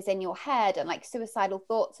voices in your head and like suicidal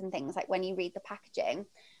thoughts and things, like when you read the packaging.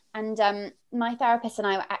 And my therapist and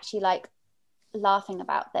I were actually like laughing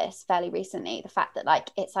about this fairly recently, the fact that like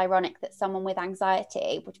it's ironic that someone with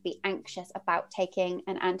anxiety would be anxious about taking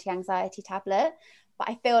an anti-anxiety tablet, but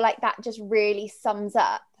I feel like that just really sums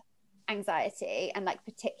up anxiety, and like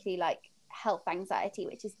particularly like health anxiety,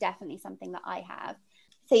 which is definitely something that I have.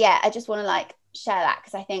 So yeah, I just want to like share that,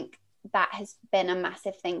 because I think that has been a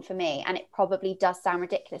massive thing for me, and it probably does sound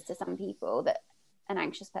ridiculous to some people that an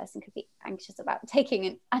anxious person could be anxious about taking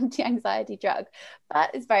an anti-anxiety drug,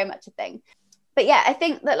 but it's very much a thing. But yeah, I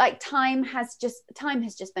think that like time has just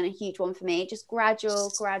been a huge one for me. Just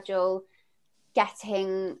gradual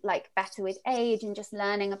getting like better with age and just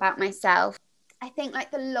learning about myself. I think like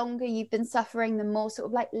the longer you've been suffering, the more sort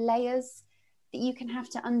of like layers that you can have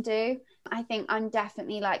to undo. I think I'm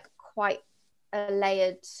definitely like quite a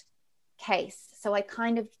layered case. So I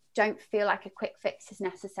kind of don't feel like a quick fix is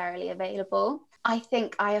necessarily available. I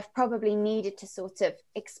think I have probably needed to sort of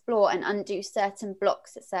explore and undo certain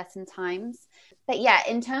blocks at certain times. But yeah,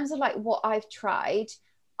 in terms of like what I've tried,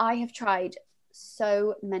 I have tried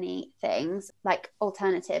so many things, like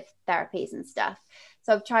alternative therapies and stuff.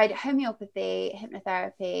 So I've tried homeopathy,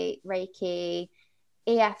 hypnotherapy, Reiki,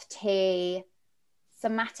 EFT,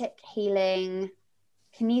 somatic healing,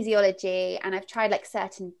 kinesiology, and I've tried like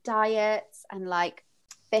certain diets and like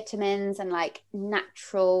vitamins and like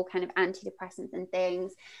natural kind of antidepressants and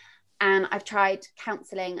things. And I've tried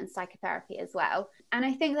counseling and psychotherapy as well. And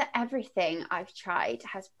I think that everything I've tried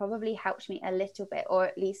has probably helped me a little bit, or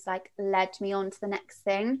at least like led me on to the next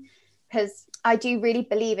thing. Because I do really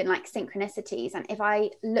believe in like synchronicities. And if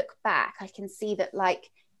I look back, I can see that like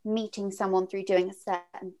meeting someone through doing a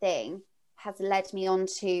certain thing has led me on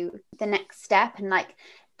to the next step. And like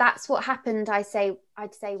that's what happened, I'd say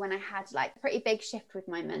when I had like a pretty big shift with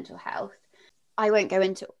my mental health. I won't go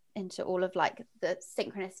into all of like the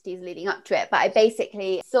synchronicities leading up to it, but I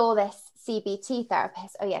basically saw this CBT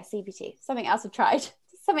therapist. Oh yeah, CBT, something else I've tried,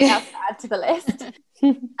 something else to add to the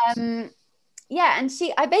list. Yeah, and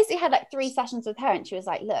I basically had like 3 sessions with her, and she was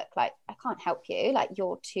like, look, like I can't help you, like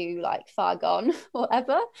you're too like far gone,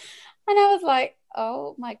 whatever. And I was like,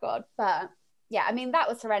 oh my God. But yeah, I mean, that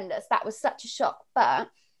was horrendous. That was such a shock. But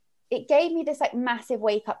it gave me this like massive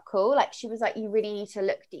wake up call. Like she was like, you really need to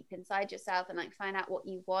look deep inside yourself and like find out what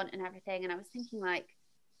you want and everything. And I was thinking like,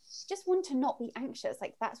 just want to not be anxious.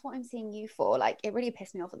 Like that's what I'm seeing you for. Like it really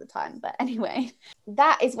pissed me off at the time. But anyway,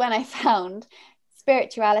 that is when I found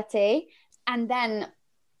spirituality. And then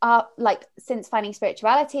like since finding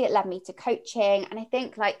spirituality, it led me to coaching. And I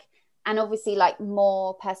think like, and obviously like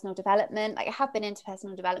more personal development. Like I have been into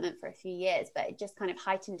personal development for a few years, but it just kind of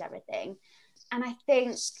heightened everything. And I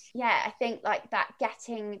think like that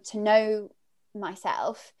getting to know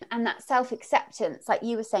myself and that self-acceptance, like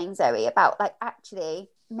you were saying, Zoe, about like actually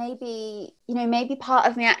maybe part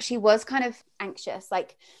of me actually was kind of anxious.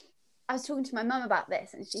 Like I was talking to my mum about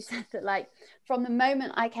this, and she said that like from the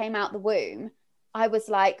moment I came out the womb, I was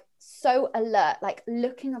like so alert, like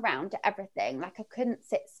looking around at everything, like I couldn't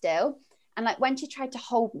sit still. And like when she tried to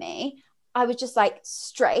hold me, I was just like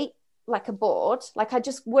straight like a board, like I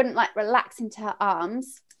just wouldn't like relax into her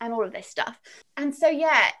arms and all of this stuff. And so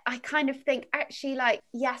yeah, I kind of think actually like,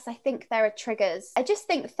 yes, I think there are triggers. I just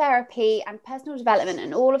think therapy and personal development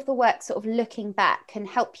and all of the work sort of looking back can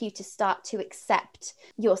help you to start to accept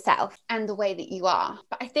yourself and the way that you are.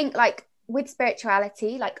 But I think like with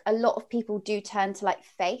spirituality, like a lot of people do turn to like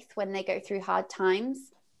faith when they go through hard times.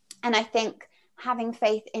 And I think having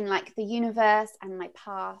faith in like the universe and my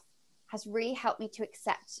path has really helped me to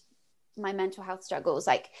accept my mental health struggles.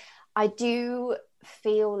 Like I do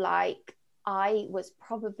feel like I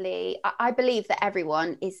believe that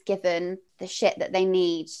everyone is given the shit that they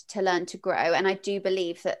need to learn to grow. And I do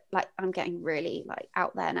believe that, like, I'm getting really like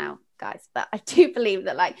out there now, guys, but I do believe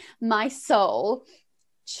that like my soul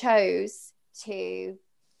chose to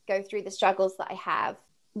go through the struggles that I have,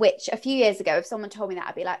 which a few years ago, if someone told me that,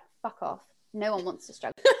 I'd be like, fuck off. No one wants to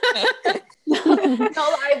struggle.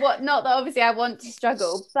 Not that obviously I want to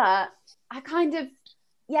struggle, but I kind of,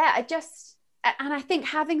 I just, and I think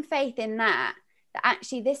having faith in that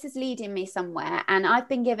actually this is leading me somewhere, and I've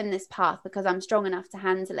been given this path because I'm strong enough to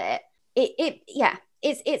handle it.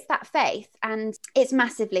 It's that faith, and it's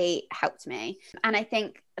massively helped me. And I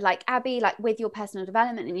think, like Abby, like with your personal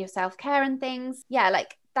development and your self-care and things,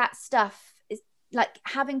 like that stuff is like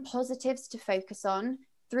having positives to focus on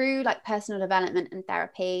through like personal development and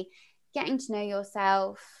therapy, getting to know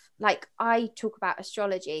yourself. Like I talk about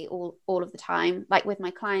astrology all of the time, like with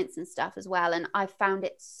my clients and stuff as well. And I found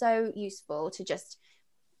it so useful to just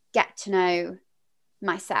get to know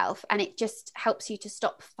myself, and it just helps you to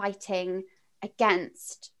stop fighting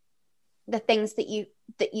against the things that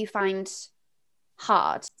you find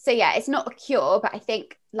hard. So it's not a cure, but I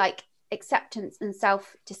think like acceptance and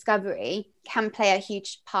self-discovery can play a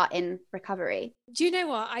huge part in recovery. Do you know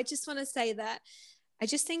what? I just want to say that I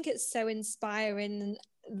just think it's so inspiring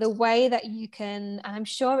the way that you can, and I'm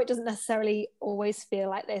sure it doesn't necessarily always feel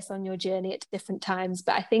like this on your journey at different times,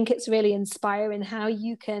 but I think it's really inspiring how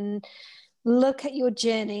you can look at your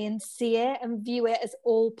journey and see it and view it as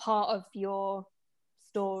all part of your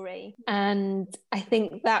story. And I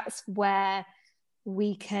think that's where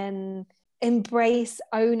we can embrace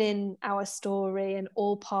owning our story and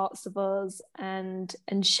all parts of us, and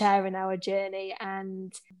sharing our journey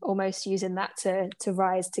and almost using that to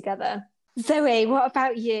rise together. Zoe, what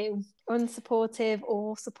about you? Unsupportive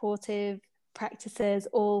or supportive practices,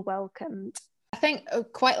 all welcomed? I think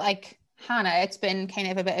quite like Hannah, it's been kind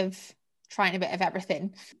of a bit of trying a bit of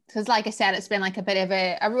everything, because like I said, it's been like a bit of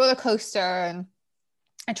a roller coaster, and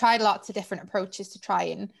I tried lots of different approaches to try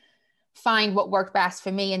and find what worked best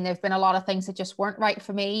for me, and there've been a lot of things that just weren't right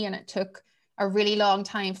for me, and it took a really long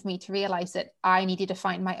time for me to realize that I needed to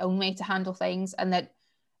find my own way to handle things, and that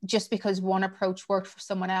just because one approach worked for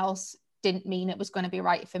someone else didn't mean it was going to be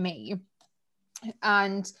right for me.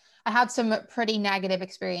 And I had some pretty negative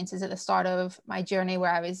experiences at the start of my journey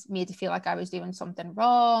where I was made to feel like I was doing something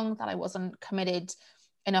wrong, that I wasn't committed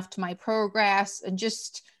enough to my progress, and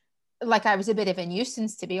just like I was a bit of a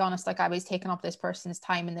nuisance, to be honest. Like I was taking up this person's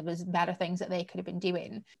time, and there was better things that they could have been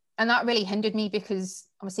doing. And that really hindered me, because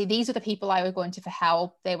obviously these are the people I was going to for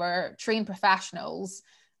help. They were trained professionals,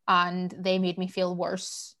 and they made me feel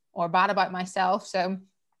worse or bad about myself. So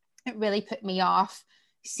it really put me off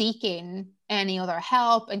seeking any other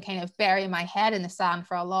help and kind of burying my head in the sand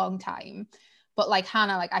for a long time. But like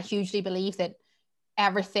Hannah, like I hugely believe that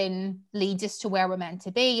everything leads us to where we're meant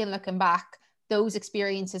to be. And looking back, those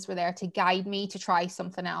experiences were there to guide me to try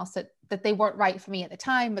something else, that they weren't right for me at the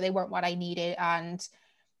time, but they weren't what I needed. And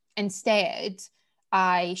instead,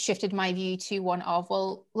 I shifted my view to one of,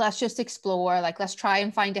 well, let's just explore, like let's try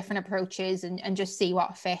and find different approaches and just see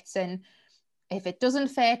what fits. And if it doesn't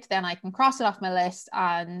fit, then I can cross it off my list,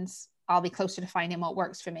 and I'll be closer to finding what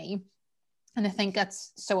works for me. And I think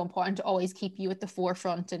that's so important, to always keep you at the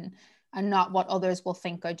forefront, and not what others will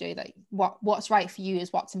think or do. Like what's right for you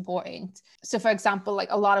is what's important. So for example,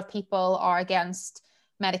 like a lot of people are against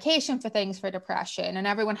medication for things for depression, and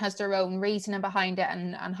everyone has their own reasoning behind it,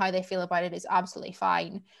 and how they feel about it is absolutely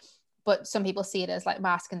fine. But some people see it as like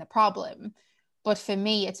masking the problem. But for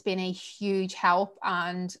me, it's been a huge help,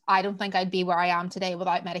 and I don't think I'd be where I am today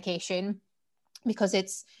without medication, because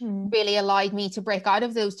it's really allowed me to break out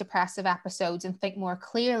of those depressive episodes and think more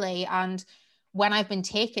clearly. And when I've been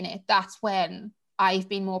taking it, that's when I've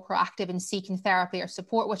been more proactive in seeking therapy or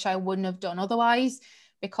support, which I wouldn't have done otherwise.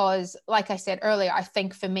 Because like I said earlier, I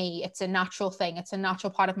think for me, it's a natural thing. It's a natural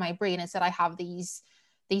part of my brain, is that I have these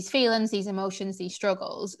feelings, these emotions, these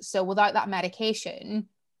struggles. So without that medication,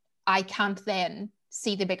 I can't then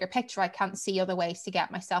see the bigger picture. I can't see other ways to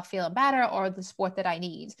get myself feeling better or the support that I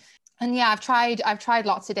need. And I've tried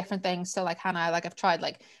lots of different things. So like Hannah, like I've tried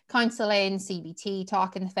like counseling, CBT,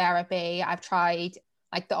 talking therapy. I've tried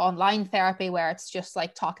like the online therapy where it's just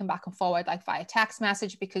like talking back and forward, like via text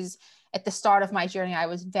message, because at the start of my journey, I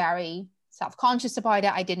was very self-conscious about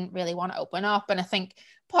it. I didn't really want to open up. And I think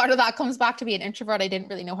part of that comes back to being an introvert. I didn't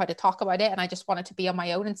really know how to talk about it, and I just wanted to be on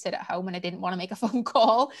my own and sit at home, and I didn't want to make a phone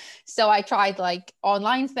call. So I tried like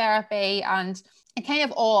online therapy, and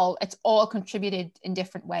it's all contributed in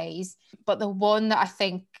different ways. But the one that I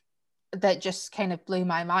think that just kind of blew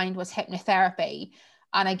my mind was hypnotherapy.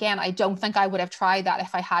 And again, I don't think I would have tried that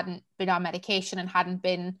if I hadn't been on medication and hadn't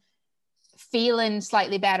been feeling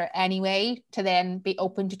slightly better anyway, to then be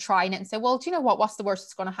open to trying it and say, well, do you know what's the worst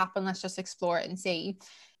that's going to happen? Let's just explore it and see.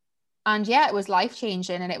 And it was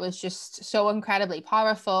life-changing, and it was just so incredibly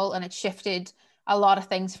powerful, and it shifted a lot of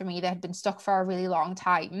things for me that had been stuck for a really long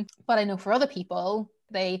time. But I know for other people,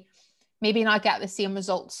 they maybe not get the same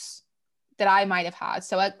results that I might have had.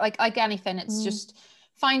 So like anything, it's just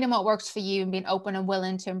finding what works for you and being open and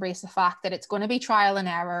willing to embrace the fact that it's going to be trial and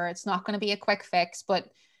error. It's not going to be a quick fix, but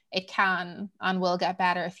it can and will get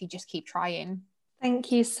better if you just keep trying.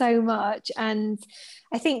 Thank you so much. And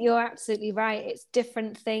I think you're absolutely right. It's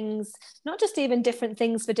different things, not just even different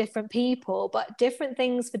things for different people, but different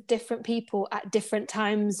things for different people at different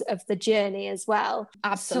times of the journey as well.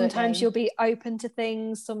 Absolutely. Sometimes you'll be open to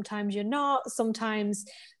things, sometimes you're not. Sometimes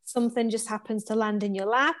something just happens to land in your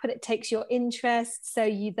lap and it takes your interest. So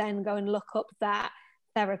you then go and look up that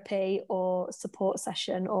therapy or support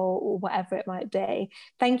session or whatever it might be.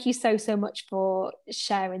 Thank you so much for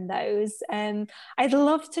sharing those. I'd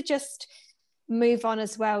love to just move on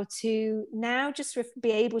as well to now just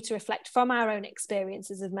be able to reflect from our own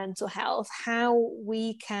experiences of mental health, how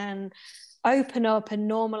we can open up and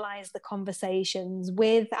normalize the conversations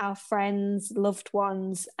with our friends, loved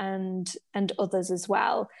ones, and others as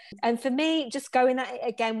well. And for me, just going at it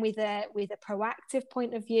again with a proactive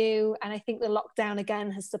point of view, and I think the lockdown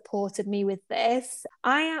again has supported me with this.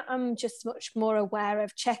 I am just much more aware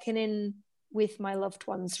of checking in with my loved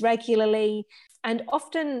ones regularly, and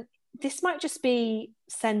often this might just be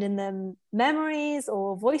sending them memories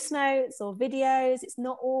or voice notes or videos. It's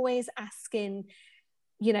not always asking,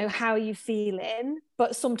 how are you feeling?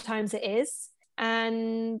 But sometimes it is.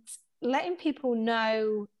 And letting people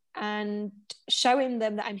know and showing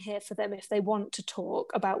them that I'm here for them if they want to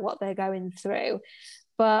talk about what they're going through.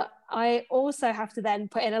 But I also have to then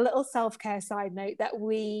put in a little self-care side note that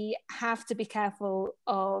we have to be careful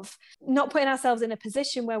of not putting ourselves in a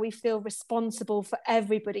position where we feel responsible for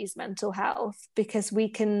everybody's mental health, because we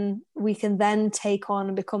can then take on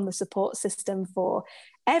and become the support system for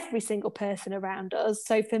every single person around us.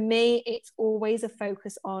 So for me, it's always a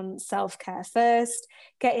focus on self-care first,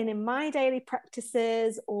 getting in my daily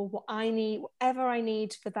practices or whatever I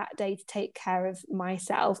need for that day to take care of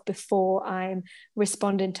myself before I'm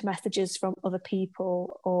responding to messages from other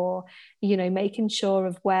people, or, making sure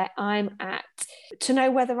of where I'm at, to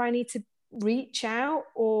know whether I need to reach out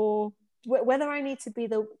or whether I need to be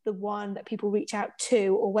the one that people reach out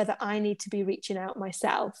to, or whether I need to be reaching out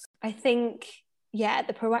myself. I think,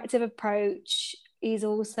 the proactive approach is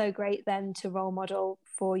also great then to role model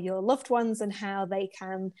for your loved ones and how they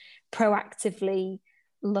can proactively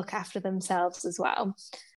look after themselves as well.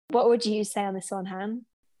 What would you say on this one, Han?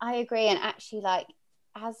 I agree. And actually,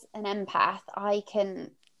 as an empath, I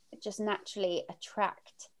can just naturally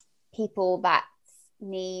attract people that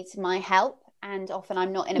need my help. And often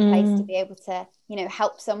I'm not in a place to be able to,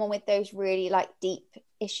 help someone with those really deep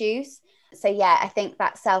issues. So I think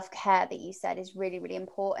that self-care that you said is really, really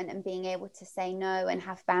important, and being able to say no and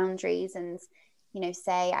have boundaries and,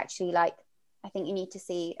 say actually I think you need to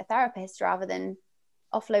see a therapist rather than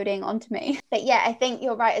offloading onto me. But I think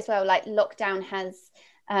you're right as well. Lockdown has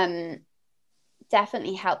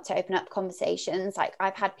definitely helped to open up conversations.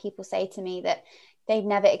 I've had people say to me that they've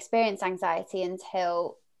never experienced anxiety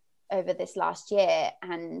until over this last year,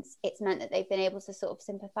 and it's meant that they've been able to sort of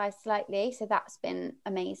sympathize slightly. So that's been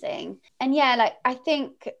amazing. And I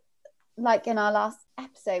think in our last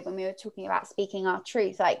episode when we were talking about speaking our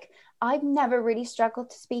truth, I've never really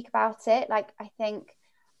struggled to speak about it. I think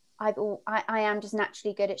I am just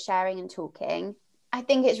naturally good at sharing and talking. I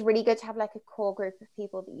think it's really good to have a core group of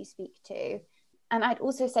people that you speak to. And I'd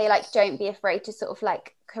also say don't be afraid to sort of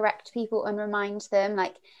correct people and remind them.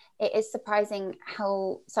 It is surprising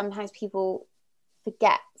how sometimes people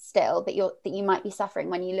forget still that you might be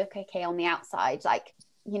suffering when you look okay on the outside.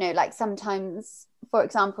 Sometimes, for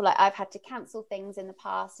example, I've had to cancel things in the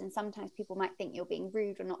past, and sometimes people might think you're being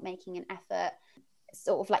rude or not making an effort,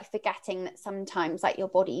 sort of forgetting that sometimes your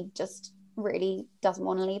body just really doesn't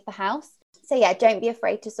want to leave the house. So don't be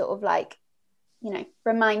afraid to sort of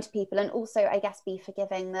remind people, and also I guess be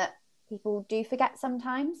forgiving that people do forget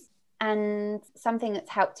sometimes. And something that's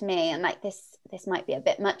helped me, and this might be a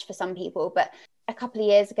bit much for some people, but a couple of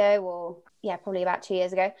years ago, or probably about 2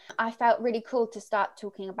 years ago, I felt really cool to start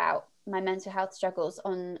talking about my mental health struggles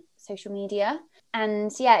on social media.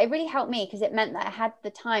 And it really helped me, because it meant that I had the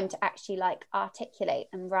time to actually articulate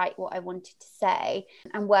and write what I wanted to say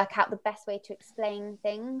and work out the best way to explain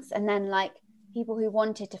things. And then people who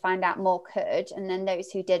wanted to find out more could, and then those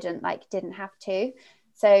who didn't have to.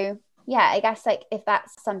 So I guess if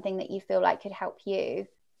that's something that you feel could help you,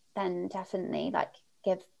 then definitely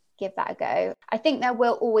give that a go. I think there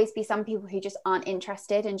will always be some people who just aren't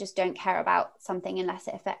interested and just don't care about something unless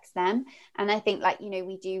it affects them. And I think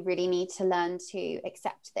we do really need to learn to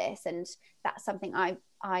accept this, and that's something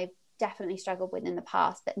I've definitely struggled with in the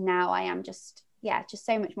past, but now I am just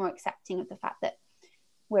so much more accepting of the fact that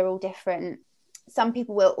we're all different. Some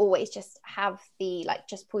people will always just have the like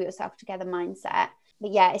just pull yourself together mindset,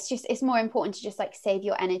 but yeah, it's more important to just like save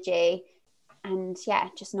your energy and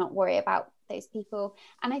just not worry about those people.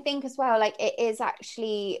 And I think as well, like it is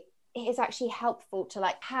actually helpful to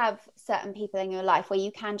like have certain people in your life where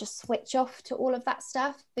you can just switch off to all of that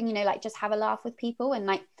stuff and, you know, like just have a laugh with people, and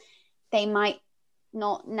like they might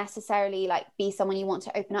not necessarily like be someone you want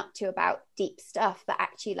to open up to about deep stuff, but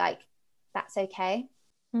actually like that's okay.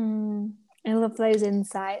 I love those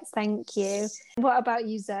insights, thank you. What about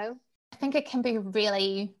you, Zoe? I think it can be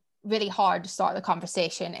really, really hard to start the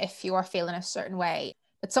conversation if you are feeling a certain way.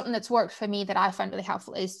 But something that's worked for me that I find really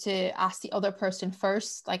helpful is to ask the other person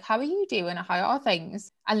first, like, how are you doing? How are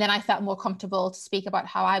things? And then I felt more comfortable to speak about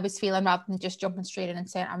how I was feeling rather than just jumping straight in and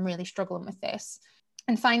saying, I'm really struggling with this.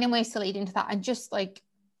 And finding ways to lead into that and just like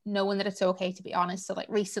knowing that it's okay to be honest. So like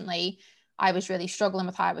recently I was really struggling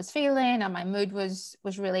with how I was feeling and my mood was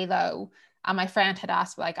really low. And my friend had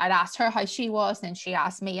asked, like, I'd asked her how she was, and then she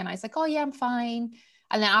asked me, and I was like, oh yeah, I'm fine.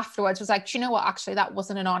 And then afterwards was like, do you know what, actually that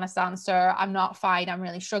wasn't an honest answer. I'm not fine. I'm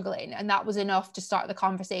really struggling. And that was enough to start the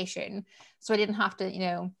conversation. So I didn't have to, you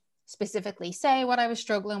know, specifically say what I was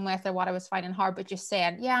struggling with or what I was finding hard, but just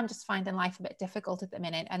saying, yeah, I'm just finding life a bit difficult at the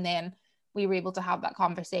minute. And then we were able to have that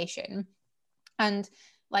conversation. And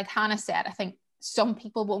like Hannah said, I think some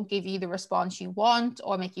people won't give you the response you want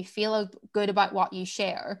or make you feel good about what you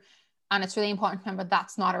share. And it's really important to remember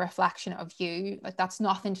that's not a reflection of you. Like that's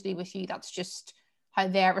nothing to do with you. That's just how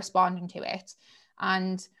they're responding to it.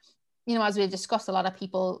 And, you know, as we've discussed, a lot of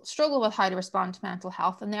people struggle with how to respond to mental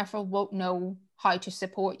health and therefore won't know how to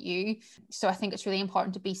support you. So I think it's really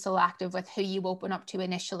important to be selective with who you open up to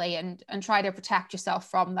initially and try to protect yourself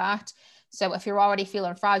from that. So if you're already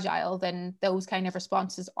feeling fragile, then those kind of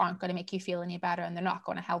responses aren't going to make you feel any better and they're not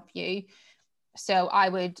going to help you. So I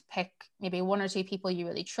would pick maybe one or two people you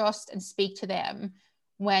really trust and speak to them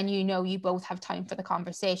when you know you both have time for the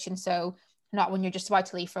conversation. So not when you're just about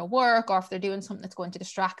to leave for work or if they're doing something that's going to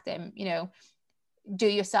distract them. You know, do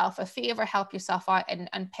yourself a favor, help yourself out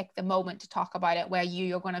and pick the moment to talk about it where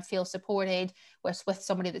you're going to feel supported with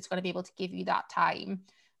somebody that's going to be able to give you that time.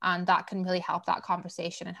 And that can really help that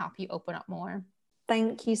conversation and help you open up more.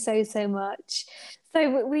 Thank you so much.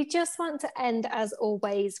 So we just want to end, as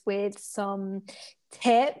always, with some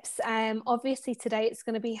tips. Obviously, today it's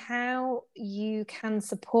going to be how you can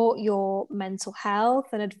support your mental health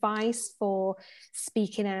and advice for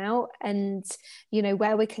speaking out and, you know,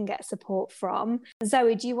 where we can get support from.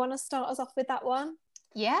 Zoe, do you want to start us off with that one?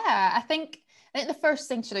 Yeah, I think the first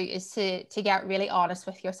thing to do is to get really honest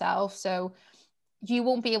with yourself. So you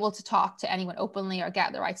won't be able to talk to anyone openly or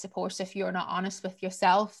get the right support if you're not honest with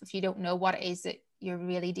yourself, if you don't know what it is that you're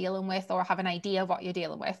really dealing with or have an idea of what you're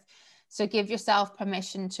dealing with. So give yourself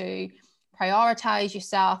permission to prioritize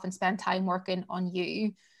yourself and spend time working on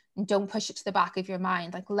you, and don't push it to the back of your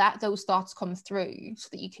mind. Like let those thoughts come through so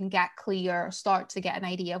that you can get clear, start to get an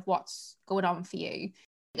idea of what's going on for you.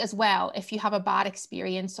 As well, if you have a bad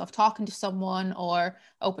experience of talking to someone or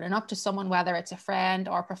opening up to someone, whether it's a friend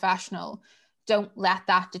or a professional, don't let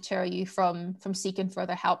that deter you from seeking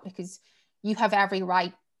further help, because you have every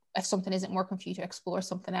right, if something isn't working for you, to explore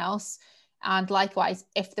something else. And likewise,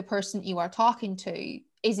 if the person you are talking to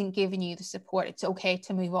isn't giving you the support, it's okay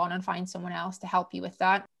to move on and find someone else to help you with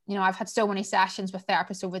that. You know, I've had so many sessions with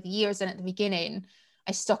therapists over the years, and at the beginning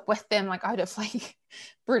I stuck with them like out of like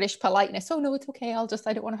British politeness. Oh no, it's okay. I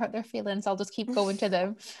don't want to hurt their feelings. I'll just keep going to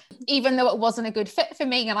them, even though it wasn't a good fit for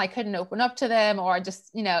me and I couldn't open up to them, or just,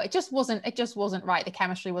 you know, it just wasn't right. The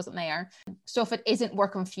chemistry wasn't there. So if it isn't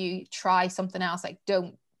working for you, try something else. Like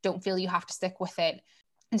don't feel you have to stick with it.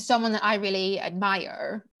 And someone that I really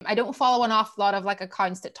admire, I don't follow an awful lot of like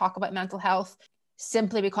accounts that talk about mental health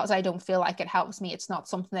simply because I don't feel like it helps me. It's not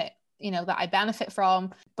something that, you know, that I benefit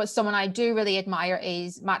from. But someone I do really admire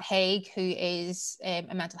is Matt Haig, who is a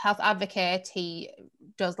mental health advocate. He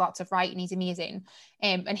does lots of writing. He's amazing.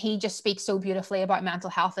 And he just speaks so beautifully about mental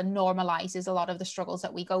health and normalizes a lot of the struggles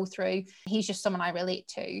that we go through. He's just someone I relate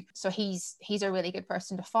to. So he's a really good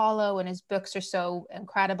person to follow, and his books are so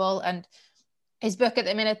incredible. And his book at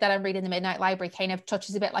the minute that I'm reading, The Midnight Library, kind of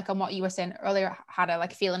touches a bit like on what you were saying earlier, Hannah,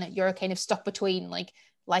 like feeling that you're kind of stuck between like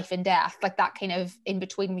life and death, like that kind of in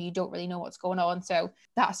between where you don't really know what's going on. So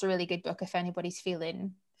that's a really good book if anybody's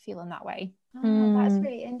feeling that way. Oh, that's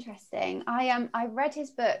really interesting. I read his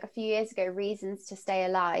book a few years ago, Reasons to Stay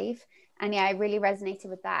Alive, and yeah, I really resonated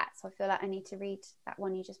with that. So I feel like I need to read that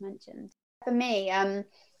one you just mentioned. For me, I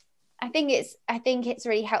think it's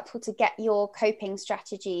really helpful to get your coping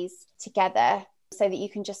strategies together so that you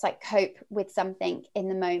can just like cope with something in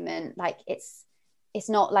the moment. Like it's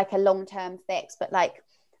not like a long-term fix, but like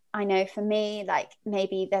I know for me, like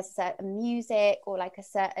maybe there's certain music or like a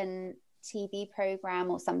certain TV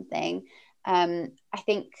program or something. I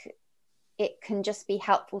think it can just be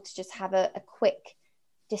helpful to just have a quick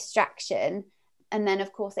distraction, and then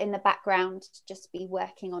of course in the background just be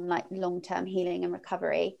working on like long-term healing and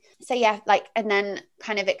recovery. So yeah, like, and then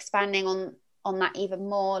kind of expanding on that even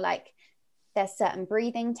more, like there's certain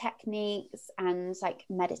breathing techniques and like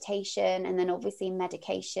meditation, and then obviously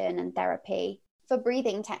medication and therapy. For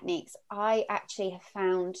breathing techniques, I actually have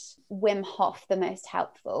found Wim Hof the most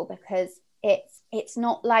helpful, because it's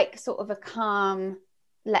not like sort of a calm,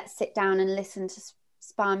 let's sit down and listen to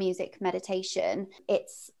spa music meditation.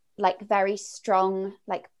 It's like very strong,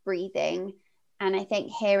 like breathing. And I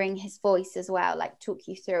think hearing his voice as well, like talk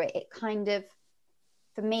you through it, it kind of,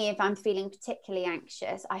 for me, if I'm feeling particularly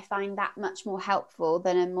anxious, I find that much more helpful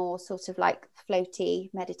than a more sort of like floaty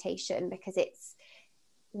meditation, because it's,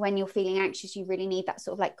 when you're feeling anxious, you really need that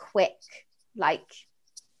sort of like quick, like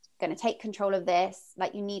going to take control of this,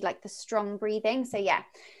 like you need like the strong breathing. So yeah,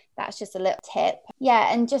 that's just a little tip.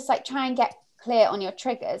 Yeah, and just like try and get clear on your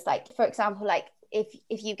triggers. Like for example, like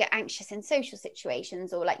if you get anxious in social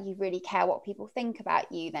situations, or like you really care what people think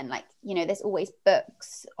about you, then like, you know, there's always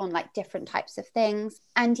books on like different types of things.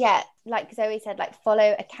 And yeah, like Zoe said, like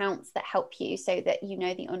follow accounts that help you so that you know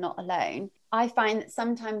that you're not alone. I find that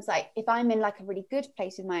sometimes, like if I'm in like a really good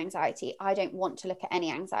place with my anxiety, I don't want to look at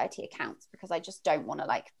any anxiety accounts, because I just don't want to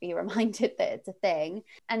like be reminded that it's a thing.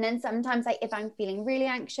 And then sometimes, like if I'm feeling really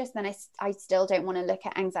anxious, then I still don't want to look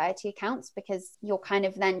at anxiety accounts, because you're kind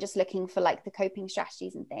of then just looking for like the coping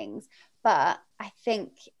strategies and things. But I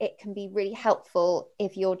think it can be really helpful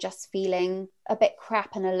if you're just feeling a bit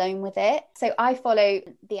crap and alone with it. So I follow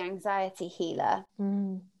The Anxiety Healer.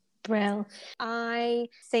 Brill. I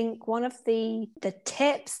think one of the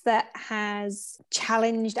tips that has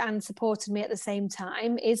challenged and supported me at the same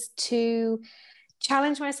time is to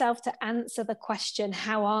challenge myself to answer the question,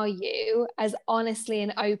 how are you, as honestly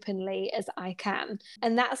and openly as I can.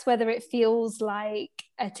 And that's whether it feels like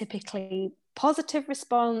a typically positive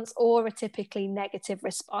response or a typically negative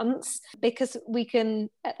response, because we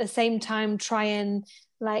can at the same time try and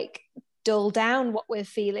like dull down what we're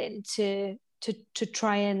feeling to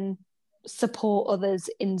try and support others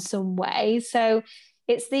in some way. So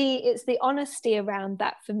it's the honesty around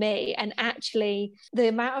that for me. And actually the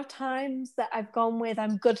amount of times that I've gone with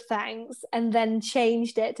I'm good, thanks, and then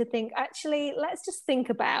changed it to think, actually, let's just think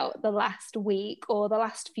about the last week or the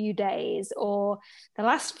last few days or the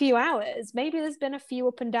last few hours. Maybe there's been a few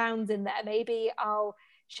up and downs in there. Maybe I'll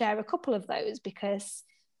share a couple of those, because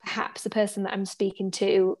perhaps the person that I'm speaking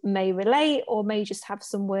to may relate or may just have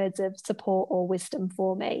some words of support or wisdom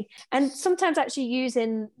for me. And sometimes actually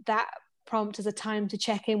using that prompt as a time to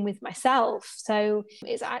check in with myself. So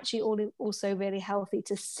it's actually also really healthy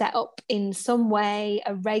to set up in some way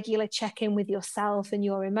a regular check-in with yourself and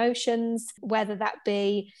your emotions, whether that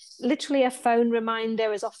be literally a phone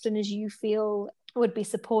reminder as often as you feel would be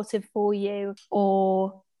supportive for you,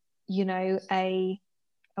 or, you know, a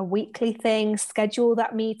weekly thing. Schedule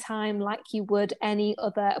that me time like you would any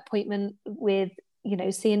other appointment with, you know,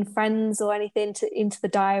 seeing friends or anything, into the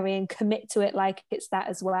diary, and commit to it like it's that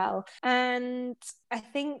as well. And I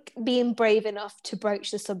think being brave enough to broach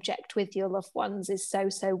the subject with your loved ones is so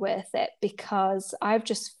worth it, because I've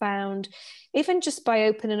just found, even just by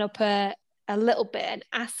opening up a little bit and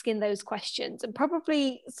asking those questions, and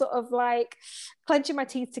probably sort of like clenching my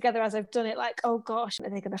teeth together as I've done it, like, oh gosh, are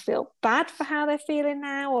they going to feel bad for how they're feeling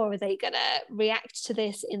now, or are they going to react to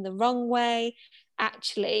this in the wrong way?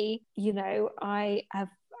 Actually, you know, I have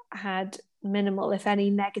had minimal, if any,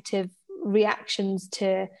 negative reactions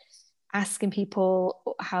to asking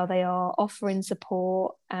people how they are, offering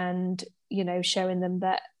support, and, you know, showing them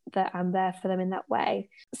that I'm there for them in that way.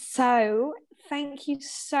 So thank you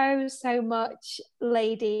so much,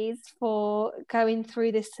 ladies, for going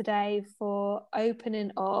through this today, for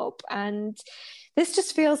opening up. And this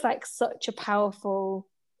just feels like such a powerful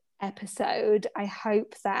episode. I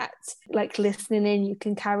hope that, like, listening in, you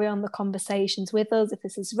can carry on the conversations with us. If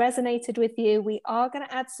this has resonated with you, we are going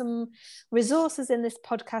to add some resources in this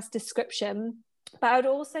podcast description, but I would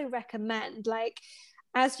also recommend, like,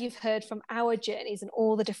 as you've heard from our journeys and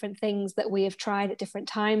all the different things that we have tried at different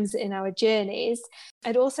times in our journeys,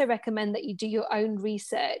 I'd also recommend that you do your own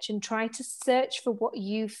research and try to search for what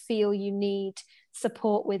you feel you need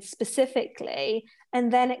support with specifically,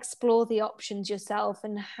 and then explore the options yourself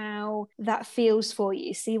and how that feels for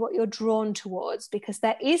you. See what you're drawn towards, because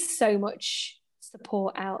there is so much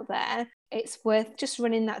support out there. It's worth just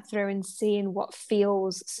running that through and seeing what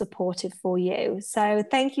feels supportive for you. So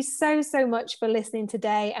thank you so, so much for listening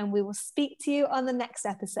today, and we will speak to you on the next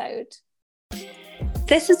episode.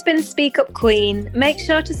 This has been Speak Up Queen. Make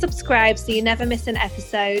sure to subscribe so you never miss an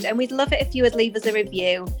episode, and we'd love it if you would leave us a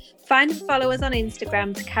review. Find and follow us on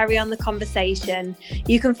Instagram to carry on the conversation.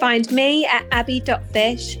 You can find me at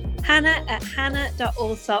abby.fish, Hannah at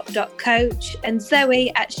hannah.allsop.coach, and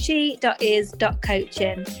Zoe at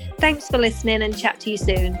she.is.coaching. Thanks for listening, and chat to you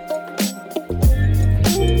soon.